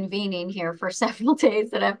 For a convening here for several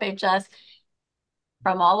days at FHS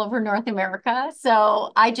from all over North America.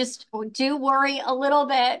 So I just do worry a little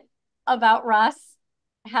bit about Russ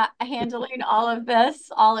handling all of this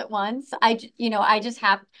all at once. I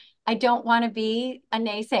don't want to be a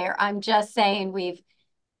naysayer. I'm just saying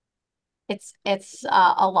it's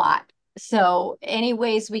a lot. So any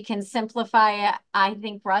ways we can simplify it, I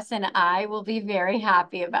think Russ and I will be very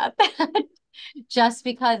happy about that. Just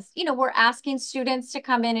because, we're asking students to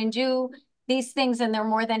come in and do these things and they're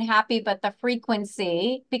more than happy, but the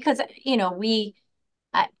frequency, because, we,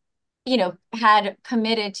 uh, had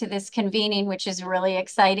committed to this convening, which is really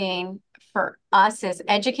exciting for us as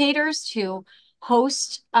educators to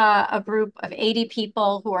host a group of 80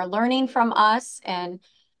 people who are learning from us and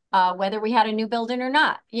whether we had a new building or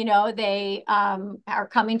not, they are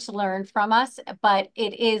coming to learn from us, but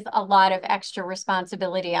it is a lot of extra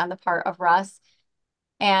responsibility on the part of Russ.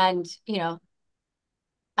 And,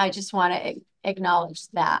 I just want to acknowledge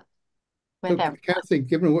that with So everyone. Kathy,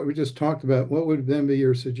 given what we just talked about, what would then be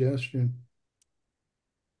your suggestion?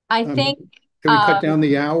 I Um, think, can we cut down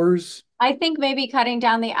the hours? I think maybe cutting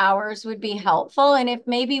down the hours would be helpful. And if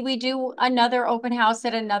maybe we do another open house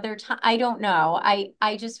at another time, I don't know.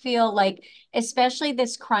 I just feel like, especially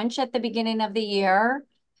this crunch at the beginning of the year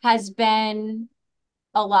has been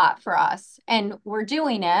a lot for us and we're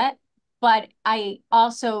doing it. But I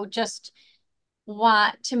also just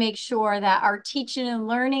want to make sure that our teaching and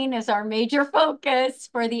learning is our major focus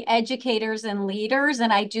for the educators and leaders.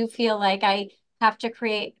 And I do feel like I have to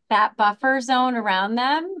create that buffer zone around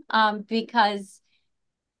them because,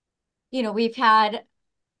 we've had,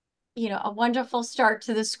 a wonderful start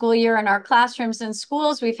to the school year in our classrooms and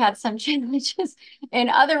schools. We've had some challenges in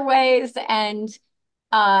other ways. And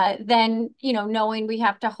then, knowing we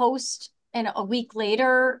have to host in a week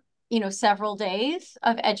later, several days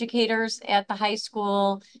of educators at the high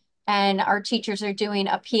school, and our teachers are doing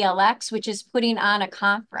a PLX, which is putting on a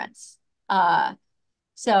conference.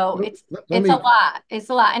 So Let me, it's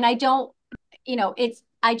a lot. And I don't,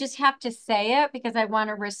 I just have to say it because I want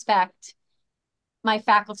to respect my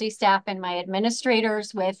faculty, staff, and my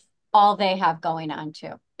administrators with all they have going on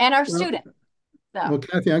too, and our students. well,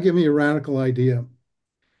 Kathy, I'll give you a radical idea.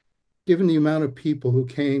 Given the amount of people who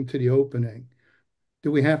came to the opening,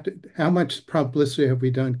 how much publicity have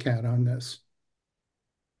we done, Kat, on this?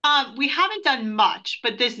 We haven't done much,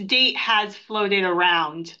 but this date has floated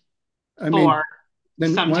around I mean, for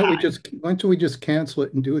then some why time. don't we just cancel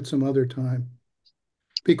it and do it some other time?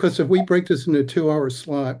 Because if we break this into a 2-hour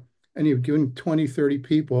slot and you're doing 20, 30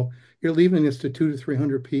 people, you're leaving this to 200 to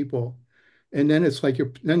 300 people. And then it's like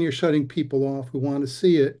you're shutting people off who want to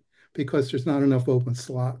see it because there's not enough open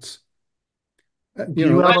slots. Do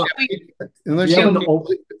you have Unless do you have you an have,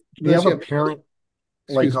 do you have a parent,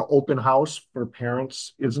 like excuse an me. open house for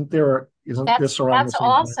parents? Isn't this around the That's same time?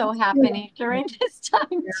 also happening during this time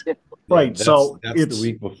too. Yeah, Right, so that's the it's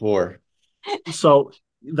week before. so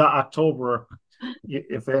the October,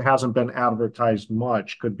 if it hasn't been advertised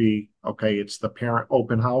much, could be, okay, it's the parent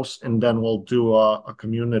open house, and then we'll do a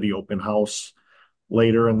community open house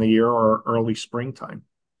later in the year or early springtime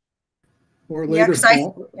Or Yeah, later 'cause I,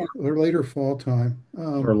 fall, yeah. or later fall time.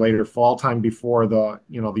 or later fall time before the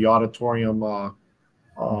auditorium,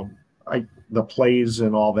 the plays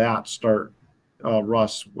and all that start.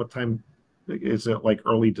 Russ, what time is it, like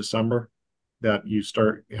early December that you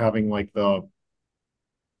start having like the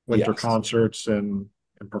winter Yes. concerts and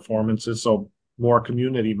performances? So more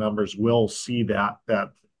community members will see that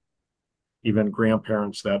even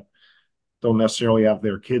grandparents that don't necessarily have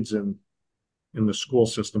their kids in the school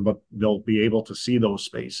system, but they'll be able to see those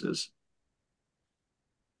spaces.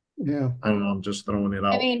 Yeah. I don't know, I'm just throwing it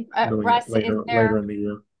I out. mean, Doing Russ, it later in the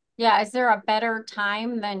year. yeah, is there a better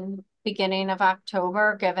time than beginning of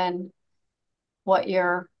October, given what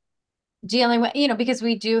you're dealing with, because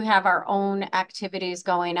we do have our own activities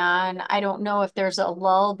going on. I don't know if there's a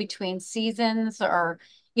lull between seasons or,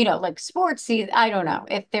 like sports season. I don't know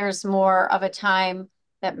if there's more of a time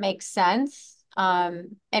that makes sense.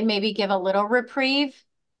 And maybe give a little reprieve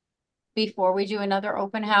before we do another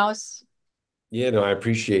open house. Yeah, no, I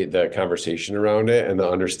appreciate the conversation around it and the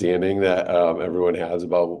understanding that everyone has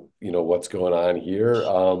about, what's going on here.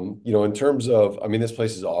 In terms of, I mean, this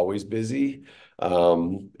place is always busy.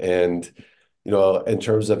 And, in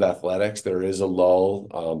terms of athletics, there is a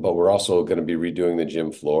lull, but we're also going to be redoing the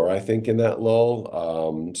gym floor, I think, in that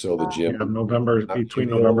lull. So the gym Between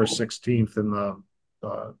November 16th and the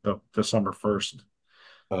December 1st.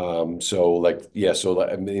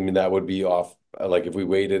 I mean, that would be off. Like if we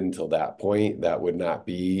waited until that point, that would not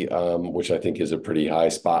be, which I think is a pretty high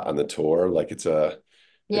spot on the tour. Like it's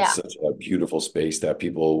such a beautiful space that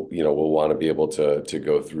people, will want to be able to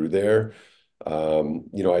go through there.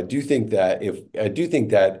 I do think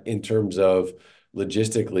that in terms of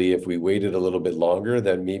logistically, if we waited a little bit longer,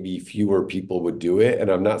 then maybe fewer people would do it. And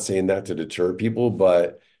I'm not saying that to deter people,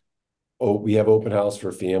 but we have open house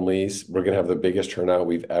for families. We're going to have the biggest turnout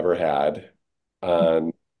we've ever had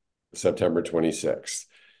on September 26th.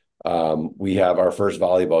 We have our first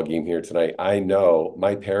volleyball game here tonight. I know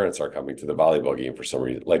my parents are coming to the volleyball game for some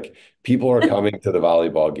reason. Like people are coming to the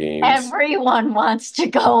volleyball games. Everyone wants to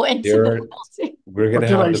go into the building. We're going to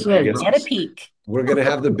have the biggest. Get a peek. We're going to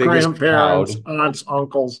have the biggest grandparents, crowd. aunts,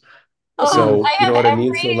 uncles. So I you know have what I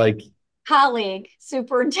mean? So like colleague,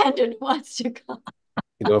 superintendent wants to come.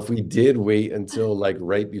 if we did wait until like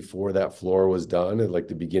right before that floor was done at like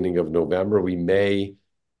the beginning of November, we may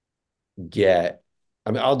get,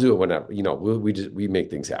 I mean, I'll do it whenever, we make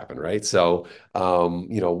things happen, right? So,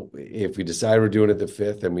 if we decide we're doing it the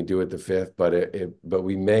 5th, then we do it the 5th, but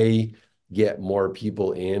we may get more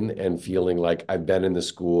people in and feeling like I've been in the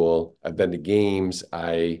school, I've been to games,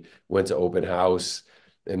 I went to open house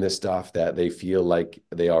and this stuff that they feel like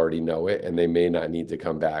they already know it and they may not need to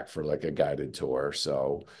come back for like a guided tour.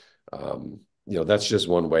 So, that's just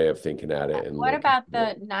one way of thinking at it. And what about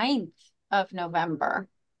the 9th of November?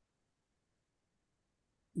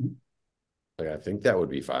 I think that would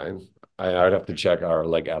be fine. I'd have to check our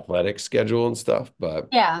like athletic schedule and stuff, but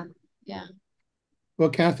yeah. Well,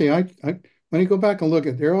 Kathy, when you go back and look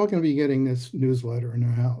at, they're all going to be getting this newsletter in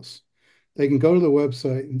their house. They can go to the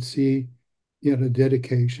website and see, the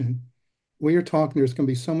dedication. We are talking, there's going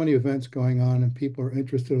to be so many events going on and people are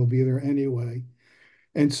interested, will be there anyway.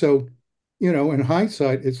 And so, in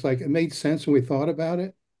hindsight, it's like, it made sense when we thought about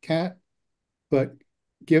it, Kat, but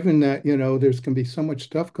given that, there's going to be so much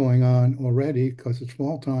stuff going on already because it's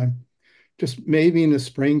fall time, just maybe in the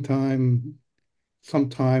springtime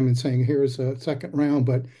sometime and saying, here's a second round,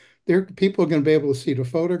 but people are going to be able to see the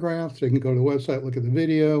photographs. They can go to the website, look at the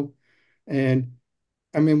video. And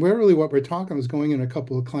I mean, what we're talking is going in a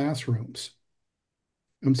couple of classrooms.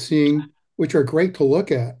 I'm seeing, which are great to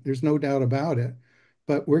look at. There's no doubt about it.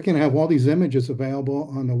 But we're going to have all these images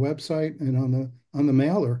available on the website and on the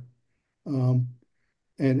mailer.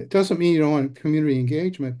 And it doesn't mean you don't want community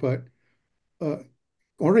engagement, but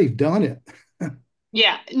already done it.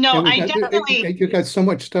 Yeah, no, I definitely. You've got so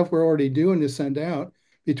much stuff we're already doing to send out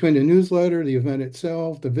between the newsletter, the event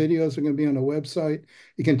itself, the videos are going to be on the website.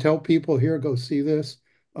 You can tell people, here, go see this.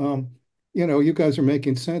 You guys are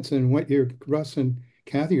making sense, and what Russ and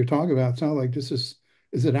Kathy are talking about, it's not like is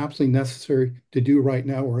it absolutely necessary to do right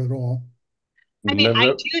now or at all? I mean,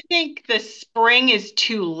 I do think the spring is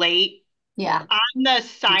too late. Yeah. On the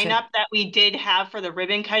sign up that we did have for the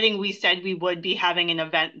ribbon cutting, we said we would be having an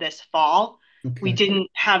event this fall. Okay. We didn't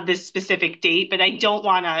have this specific date, but I don't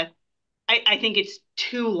want to, I think it's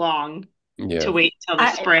too long to wait till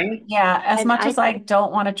the spring. Yeah, as much as I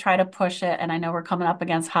don't want to try to push it, and I know we're coming up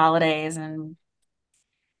against holidays and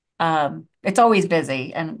it's always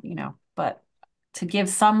busy and, but to give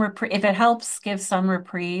some reprieve, if it helps give some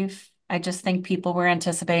reprieve, I just think people were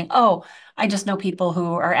anticipating, I just know people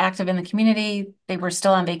who are active in the community, they were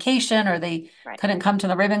still on vacation or they couldn't come to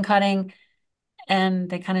the ribbon cutting and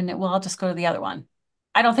they kind of knew, well, I'll just go to the other one.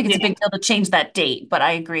 I don't think it's a big deal to change that date, but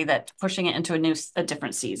I agree that pushing it into a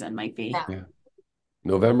different season might be. Yeah.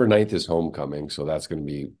 November 9th is homecoming, so that's going to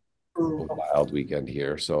be a wild weekend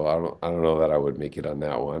here. So I don't know that I would make it on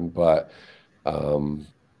that one, but how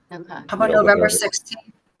about November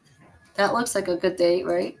 16th? That looks like a good date,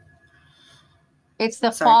 right? It's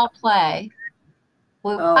the Sorry. fall play.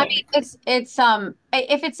 Well, I Oh. mean, it's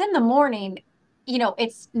if it's in the morning, you know,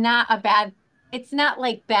 it's not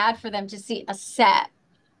like bad for them to see a set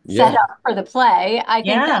Yeah. up for the play. I think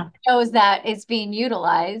Yeah. that shows that it's being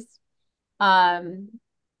utilized.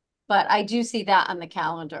 But I do see that on the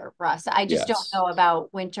calendar, Russ. I just don't Yes. know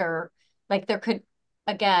about winter. Like there could,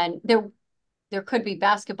 again, there could be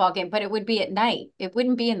basketball game, but it would be at night. It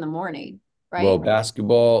wouldn't be in the morning, Well, right?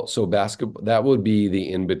 basketball, that would be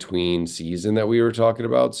the in-between season that we were talking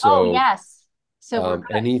about. Oh, So yes. So we're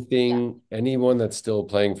good. Yeah. anyone that's still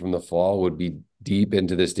playing from the fall would be deep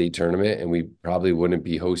into the state tournament, and we probably wouldn't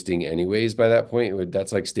be hosting anyways by that point.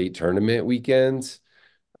 That's like state tournament weekends.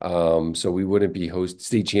 So we wouldn't be host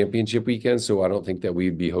state championship weekend. So I don't think that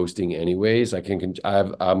we'd be hosting anyways. I'm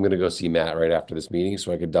gonna go see Matt right after this meeting,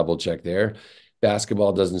 so I could double check there.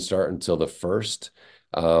 Basketball doesn't start until the 1st.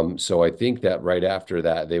 So I think that right after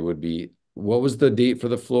that they would be. What was the date for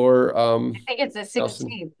the floor? I think it's the Nelson?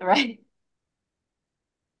 16th, right?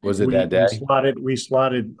 Was it We that day? slotted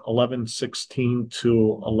 11:16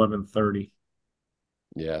 to 11:30.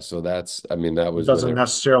 Yeah, so I mean, that It was when doesn't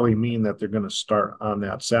necessarily mean that they're going to start on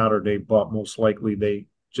that Saturday, but most likely they,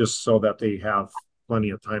 just so that they have plenty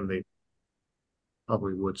of time, they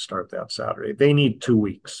probably would start that Saturday. They need 2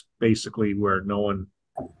 weeks, basically, where no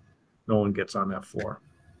one gets on that floor,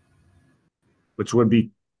 which would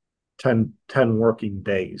be 10 working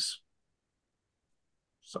days.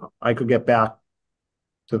 So I could get back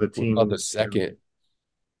to the What team. about the second?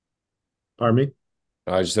 Pardon me?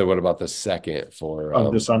 I just said, what about the second for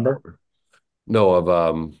Of December? No,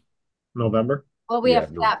 of November? Well, we Yeah,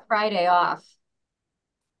 have no. that Friday off.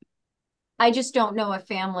 I just don't know if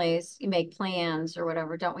families make plans or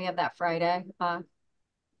whatever. Don't we have that Friday?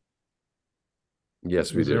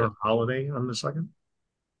 Yes, we Is there a do. holiday on the 2nd?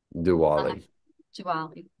 Diwali.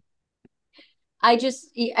 Diwali. I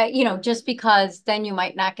just, you know, just because then you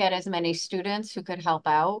might not get as many students who could help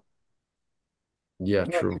out. Yeah,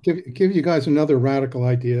 true. Give you guys another radical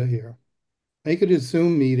idea here. Make it a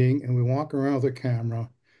Zoom meeting and we walk around with a camera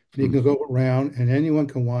and you can go around and anyone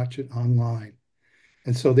can watch it online.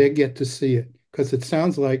 And so they get to see it because it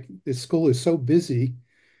sounds like the school is so busy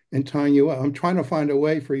and tying you up. I'm trying to find a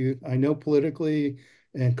way for you. I know politically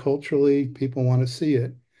and culturally people want to see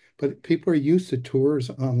it, but people are used to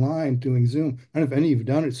tours online doing Zoom. I don't know if any of you have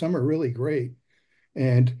done it. Some are really great.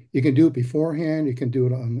 And you can do it beforehand. You can do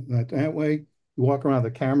it on that way. You walk around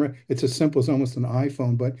the camera. It's as simple as almost an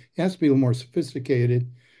iPhone, but it has to be a little more sophisticated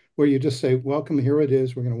where you just say, welcome, here it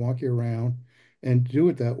is. We're going to walk you around and do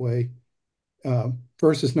it that way.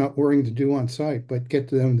 Versus not worrying to do on site, but get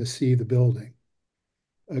to them to see the building.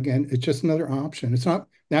 Again, it's just another option.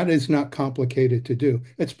 That is not complicated to do.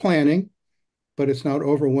 It's planning, but it's not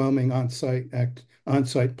overwhelming on-site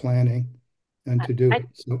planning and to do it.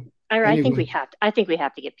 So I think we anyway,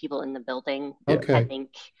 have to get people in the building. okay. I think,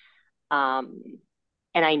 and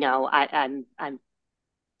I know I'm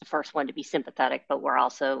the first one to be sympathetic, but we're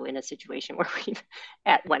also in a situation where we've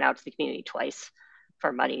went out to the community twice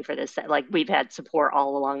for money for this. Like we've had support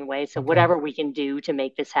all along the way. So whatever we can do to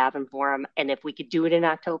make this happen for them, and if we could do it in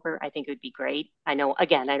October, I think it would be great. I know,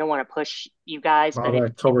 again, I don't want to push you guys, but if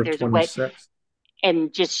October there's a way, 26th.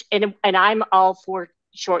 and I'm all for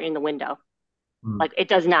shortening the window. Like it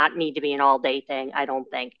does not need to be an all day thing. I don't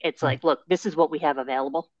think it's like, look, this is what we have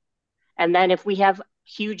available. And then if we have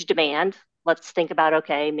huge demand, let's think about,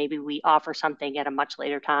 okay, maybe we offer something at a much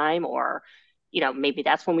later time, or, you know, maybe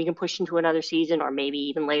that's when we can push into another season, or maybe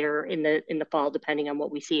even later in the fall, depending on what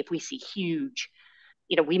we see. If we see huge,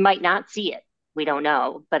 you know, we might not see it. We don't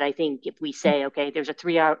know. But I think if we say, okay, there's a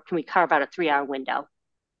 3 hour, can we carve out a 3 hour window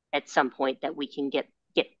at some point that we can get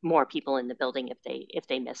more people in the building if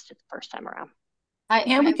they missed it the first time around?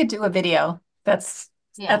 And we could do a video that's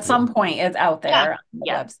at some point is out there on the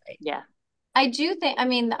website. Yeah. I do think, I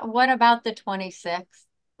mean, what about the 26th?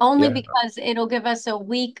 Only because it'll give us a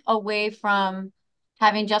week away from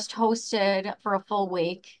having just hosted for a full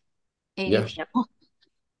week. 80 people.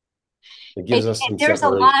 It gives us some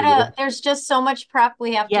there's just so much prep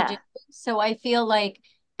we have to do. So I feel like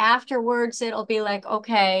afterwards it'll be like,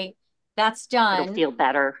 okay, that's done. It'll feel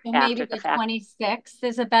better and after maybe the the fact. 26th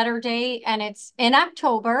is a better date, and it's in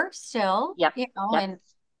October still. Yep. You know,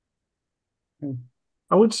 and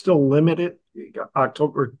I would still limit it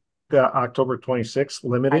October 26th,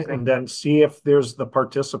 limit it, and then see if there's the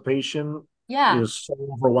participation is so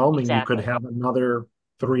overwhelming. Exactly. You could have another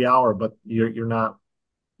 3 hour, but you're not,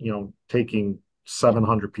 you know, taking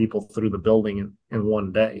 700 people through the building in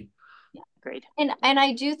one day. Yeah, agreed. And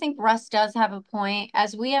I do think Russ does have a point.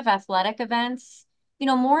 As we have athletic events,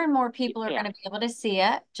 more and more people are Yeah. going to be able to see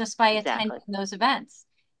it just by Exactly. attending those events.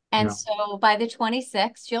 And Yeah. so by the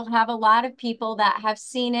 26th, you'll have a lot of people that have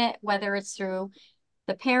seen it, whether it's through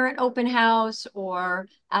the parent open house or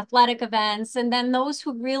athletic events. And then those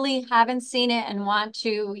who really haven't seen it and want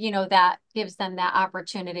to, that gives them that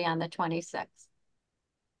opportunity on the 26th.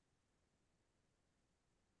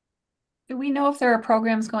 Do we know if there are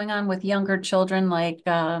programs going on with younger children like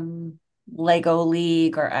Lego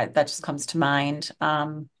League or that just comes to mind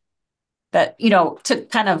that, to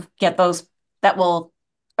kind of get those that will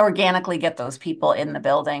organically get those people in the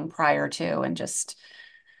building prior to and just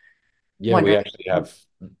Yeah, we actually have,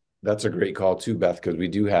 that's a great call too, Beth, because we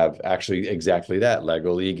do have actually exactly that.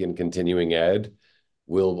 Lego League and continuing ed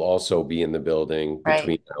will also be in the building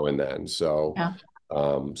between now and then. So, yeah.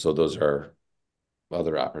 So those are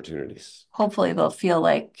other opportunities. Hopefully they'll feel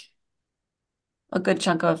like a good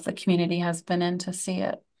chunk of the community has been in to see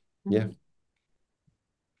it. Yeah.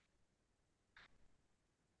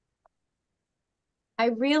 I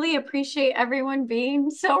really appreciate everyone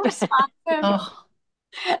being so responsive. Oh,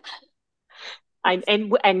 I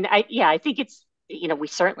think it's, we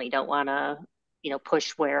certainly don't want to,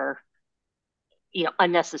 push where,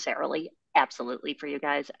 unnecessarily, absolutely for you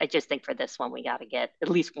guys. I just think for this one, we got to get at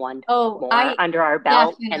least one more under our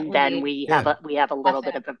belt, and then we have a little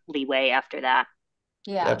bit of a leeway after that.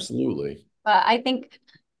 Yeah, absolutely. But I think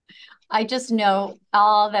I just know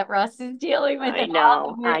all that Russ is dealing with. I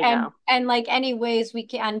know. And like any ways we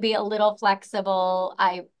can be a little flexible.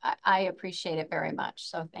 I appreciate it very much.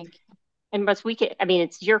 So thank you. And Russ,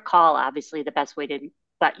 it's your call, obviously, the best way to,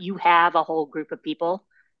 but you have a whole group of people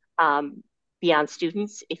beyond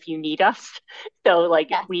students if you need us. So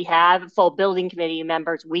we have full building committee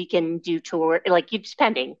members. We can do tour,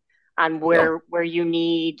 depending on where you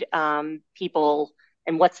need people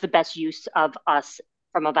and what's the best use of us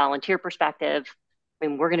from a volunteer perspective.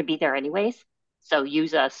 We're going to be there anyways. So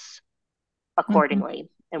use us accordingly.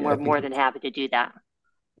 And we're more than happy to do that.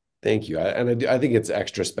 Thank you. I think it's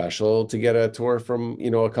extra special to get a tour from,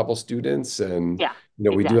 a couple students. And,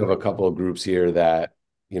 we do have a couple of groups here that,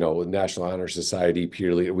 National Honor Society,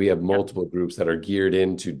 peer leader, we have multiple groups that are geared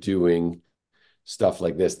into doing stuff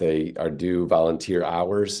like this. They are due volunteer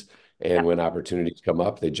hours. And when opportunities come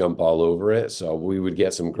up, they jump all over it. So we would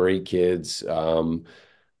get some great kids. So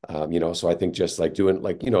I think just doing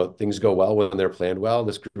things go well when they're planned well.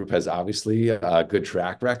 This group has obviously a good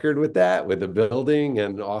track record with that, with the building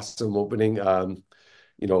and awesome opening,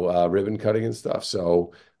 ribbon cutting and stuff.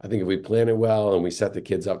 So I think if we plan it well and we set the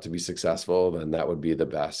kids up to be successful, then that would be the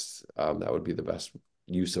best. That would be the best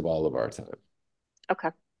use of all of our time. Okay.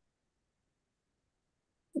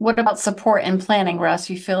 What about support and planning, Russ?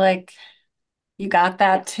 You feel like you got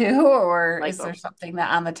that too, or is there something that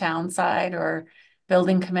on the town side or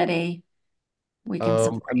building committee we can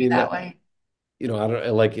support you that way? I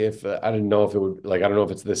don't if I didn't know if it would I don't know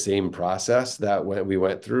if it's the same process that we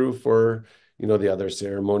went through for the other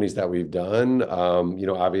ceremonies that we've done.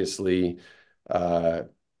 Obviously, the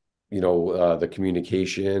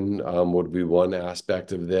communication would be one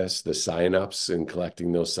aspect of this. The signups and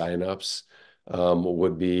collecting those signups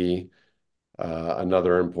would be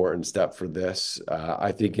another important step for this.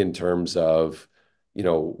 I think in terms of,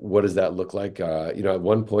 what does that look like? At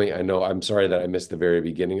one point, I'm sorry that I missed the very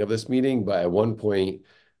beginning of this meeting, but at one point,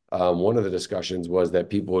 one of the discussions was that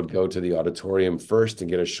people would go to the auditorium first and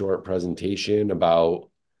get a short presentation about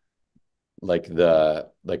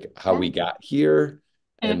how we got here.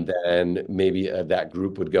 And then maybe that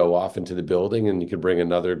group would go off into the building and you could bring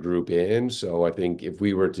another group in. So I think if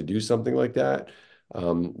we were to do something like that,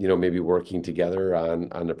 maybe working together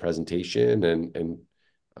on the presentation and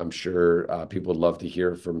I'm sure people would love to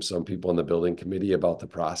hear from some people in the building committee about the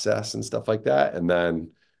process and stuff like that. And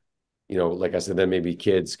then, like I said, then maybe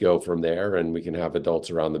kids go from there and we can have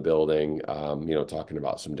adults around the building, talking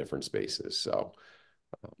about some different spaces. So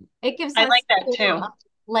it gives I us like that too.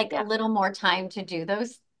 A little more time to do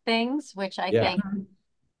those things, which I think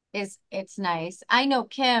it's nice. I know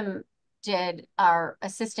Kim our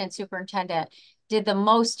assistant superintendent, did the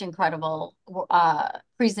most incredible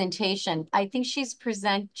presentation. I think she's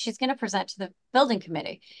going to present to the building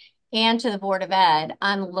committee and to the Board of Ed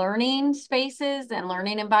on learning spaces and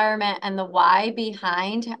learning environment and the why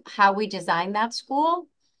behind how we designed that school.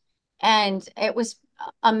 And it was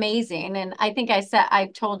amazing. And I think I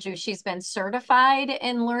told you she's been certified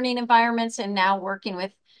in learning environments and now working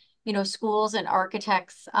with, schools and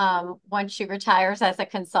architects once she retires as a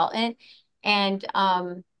consultant. And,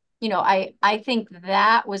 I think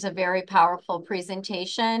that was a very powerful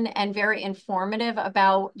presentation and very informative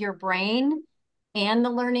about your brain and the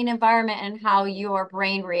learning environment and how your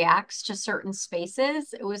brain reacts to certain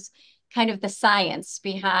spaces. It was kind of the science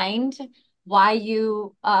behind why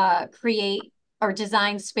you create or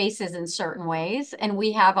design spaces in certain ways. And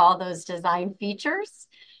we have all those design features.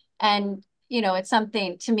 And, you know, it's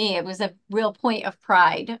something, to me, it was a real point of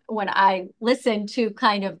pride when I listened to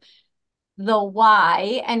kind of the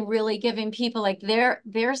why and really giving people like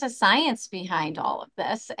there's a science behind all of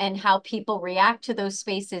this and how people react to those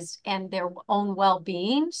spaces and their own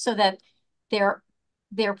well-being so that they're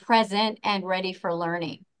present and ready for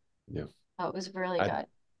learning. Yeah. So it was really good.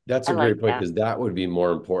 That's a I great like point that. because that would be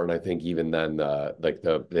more important, I think, even than like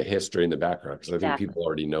the history and the background. Because I think Exactly. people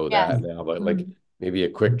already know Yes. that now, but like maybe a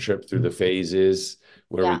quick trip through the phases,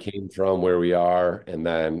 where we came from, where we are, and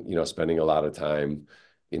then, you know, spending a lot of time,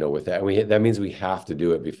 you know, with that. And that means we have to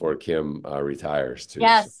do it before Kim retires too.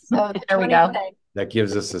 Yes. So So the There we go. 26th. that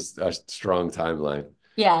gives us a strong timeline.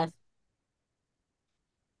 Yes.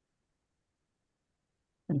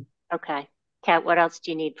 Okay. Kat, what else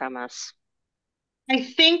do you need from us? I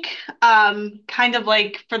think kind of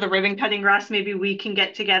like for the ribbon cutting, Russ, maybe we can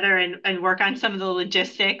get together and work on some of the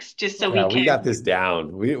logistics just so Yeah, we we can. got this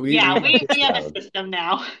down. We Yeah, got this we have a down. system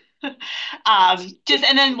now. Just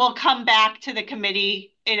and then we'll come back to the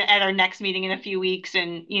committee at our next meeting in a few weeks,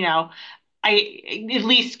 and you know, I at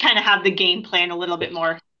least kind of have the game plan a little bit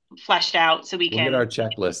more fleshed out so we We'll get can our move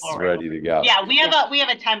checklists forward. ready to go. Yeah, we have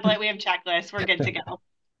a template, we have checklists, we're good to go.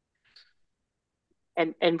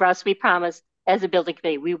 And Russ, we promise as a building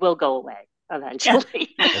committee, we will go away eventually.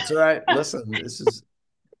 That's all right. Listen, this is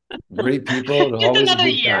great people and Just always a another good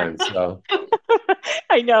year. time. So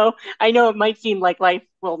I know it might seem like life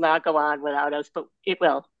will not go on without us, but it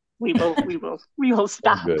will. We will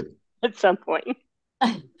stop good. at some point.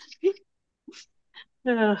 Do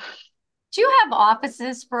you have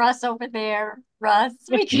offices for us over there, Russ?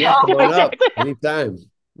 We can Yeah, all come on up Exactly. anytime.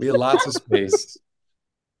 We have lots of space.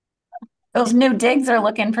 Those new digs are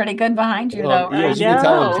looking pretty good behind you, though, Yeah, right? as you can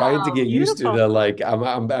tell, I'm know. trying to get used to Beautiful. the like.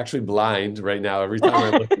 I'm actually blind right now. Every time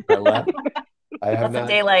I look to my left, I have Lots of not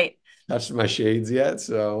daylight. touched my shades yet.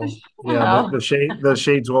 So Yeah, Oh. the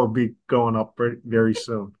shades will be going up very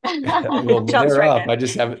soon. well, Jumps they're right up. in. I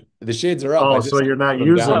just haven't. The shades are up. I Oh, just so you're haven't not put them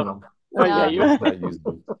using down. them. Oh, No. yeah, I'm just not using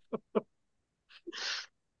them.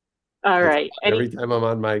 All It's right. every time I'm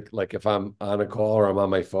on my, like if I'm on a call or I'm on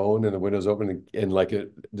my phone and the window's open and like a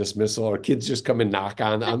dismissal or kids just come and knock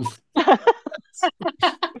on.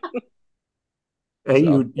 Hey,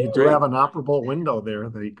 So, you do great. have an operable window there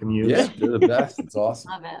that you can use. Yeah, they're the best. It's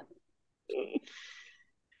awesome. Love it.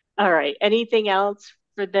 All right. Anything else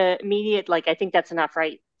for the immediate? Like, I think that's enough,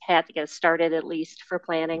 right? Have to get started at least for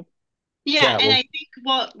planning. Yeah, Yeah, and well, I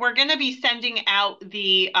think we're gonna be sending out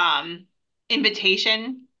the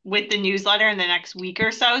invitation with the newsletter in the next week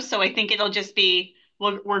or so. So I think it'll just be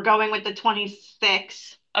we're going with the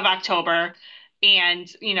 26th of October,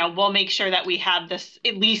 and you know, we'll make sure that we have this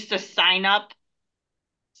at least the sign up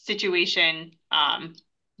situation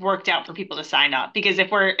worked out for people to sign up, because if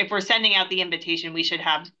we're sending out the invitation, we should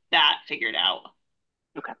have that figured out.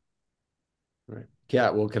 Okay. right.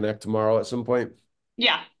 Kat, we'll connect tomorrow at some point.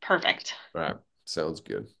 Yeah, perfect. All right. Sounds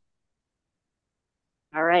good.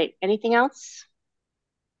 All right. Anything else?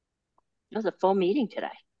 It was a full meeting today.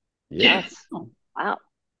 Yeah. Yes. Wow.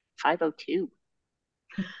 5:02.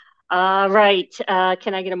 All right.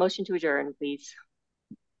 Can I get a motion to adjourn, please?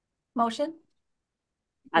 Motion?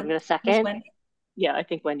 I'm going to Miss second. Wendy? Yeah, I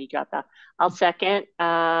think Wendy dropped that. I'll second.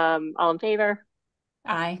 All in favor?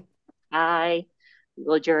 Aye. Aye.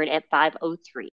 We'll adjourn at 5:03.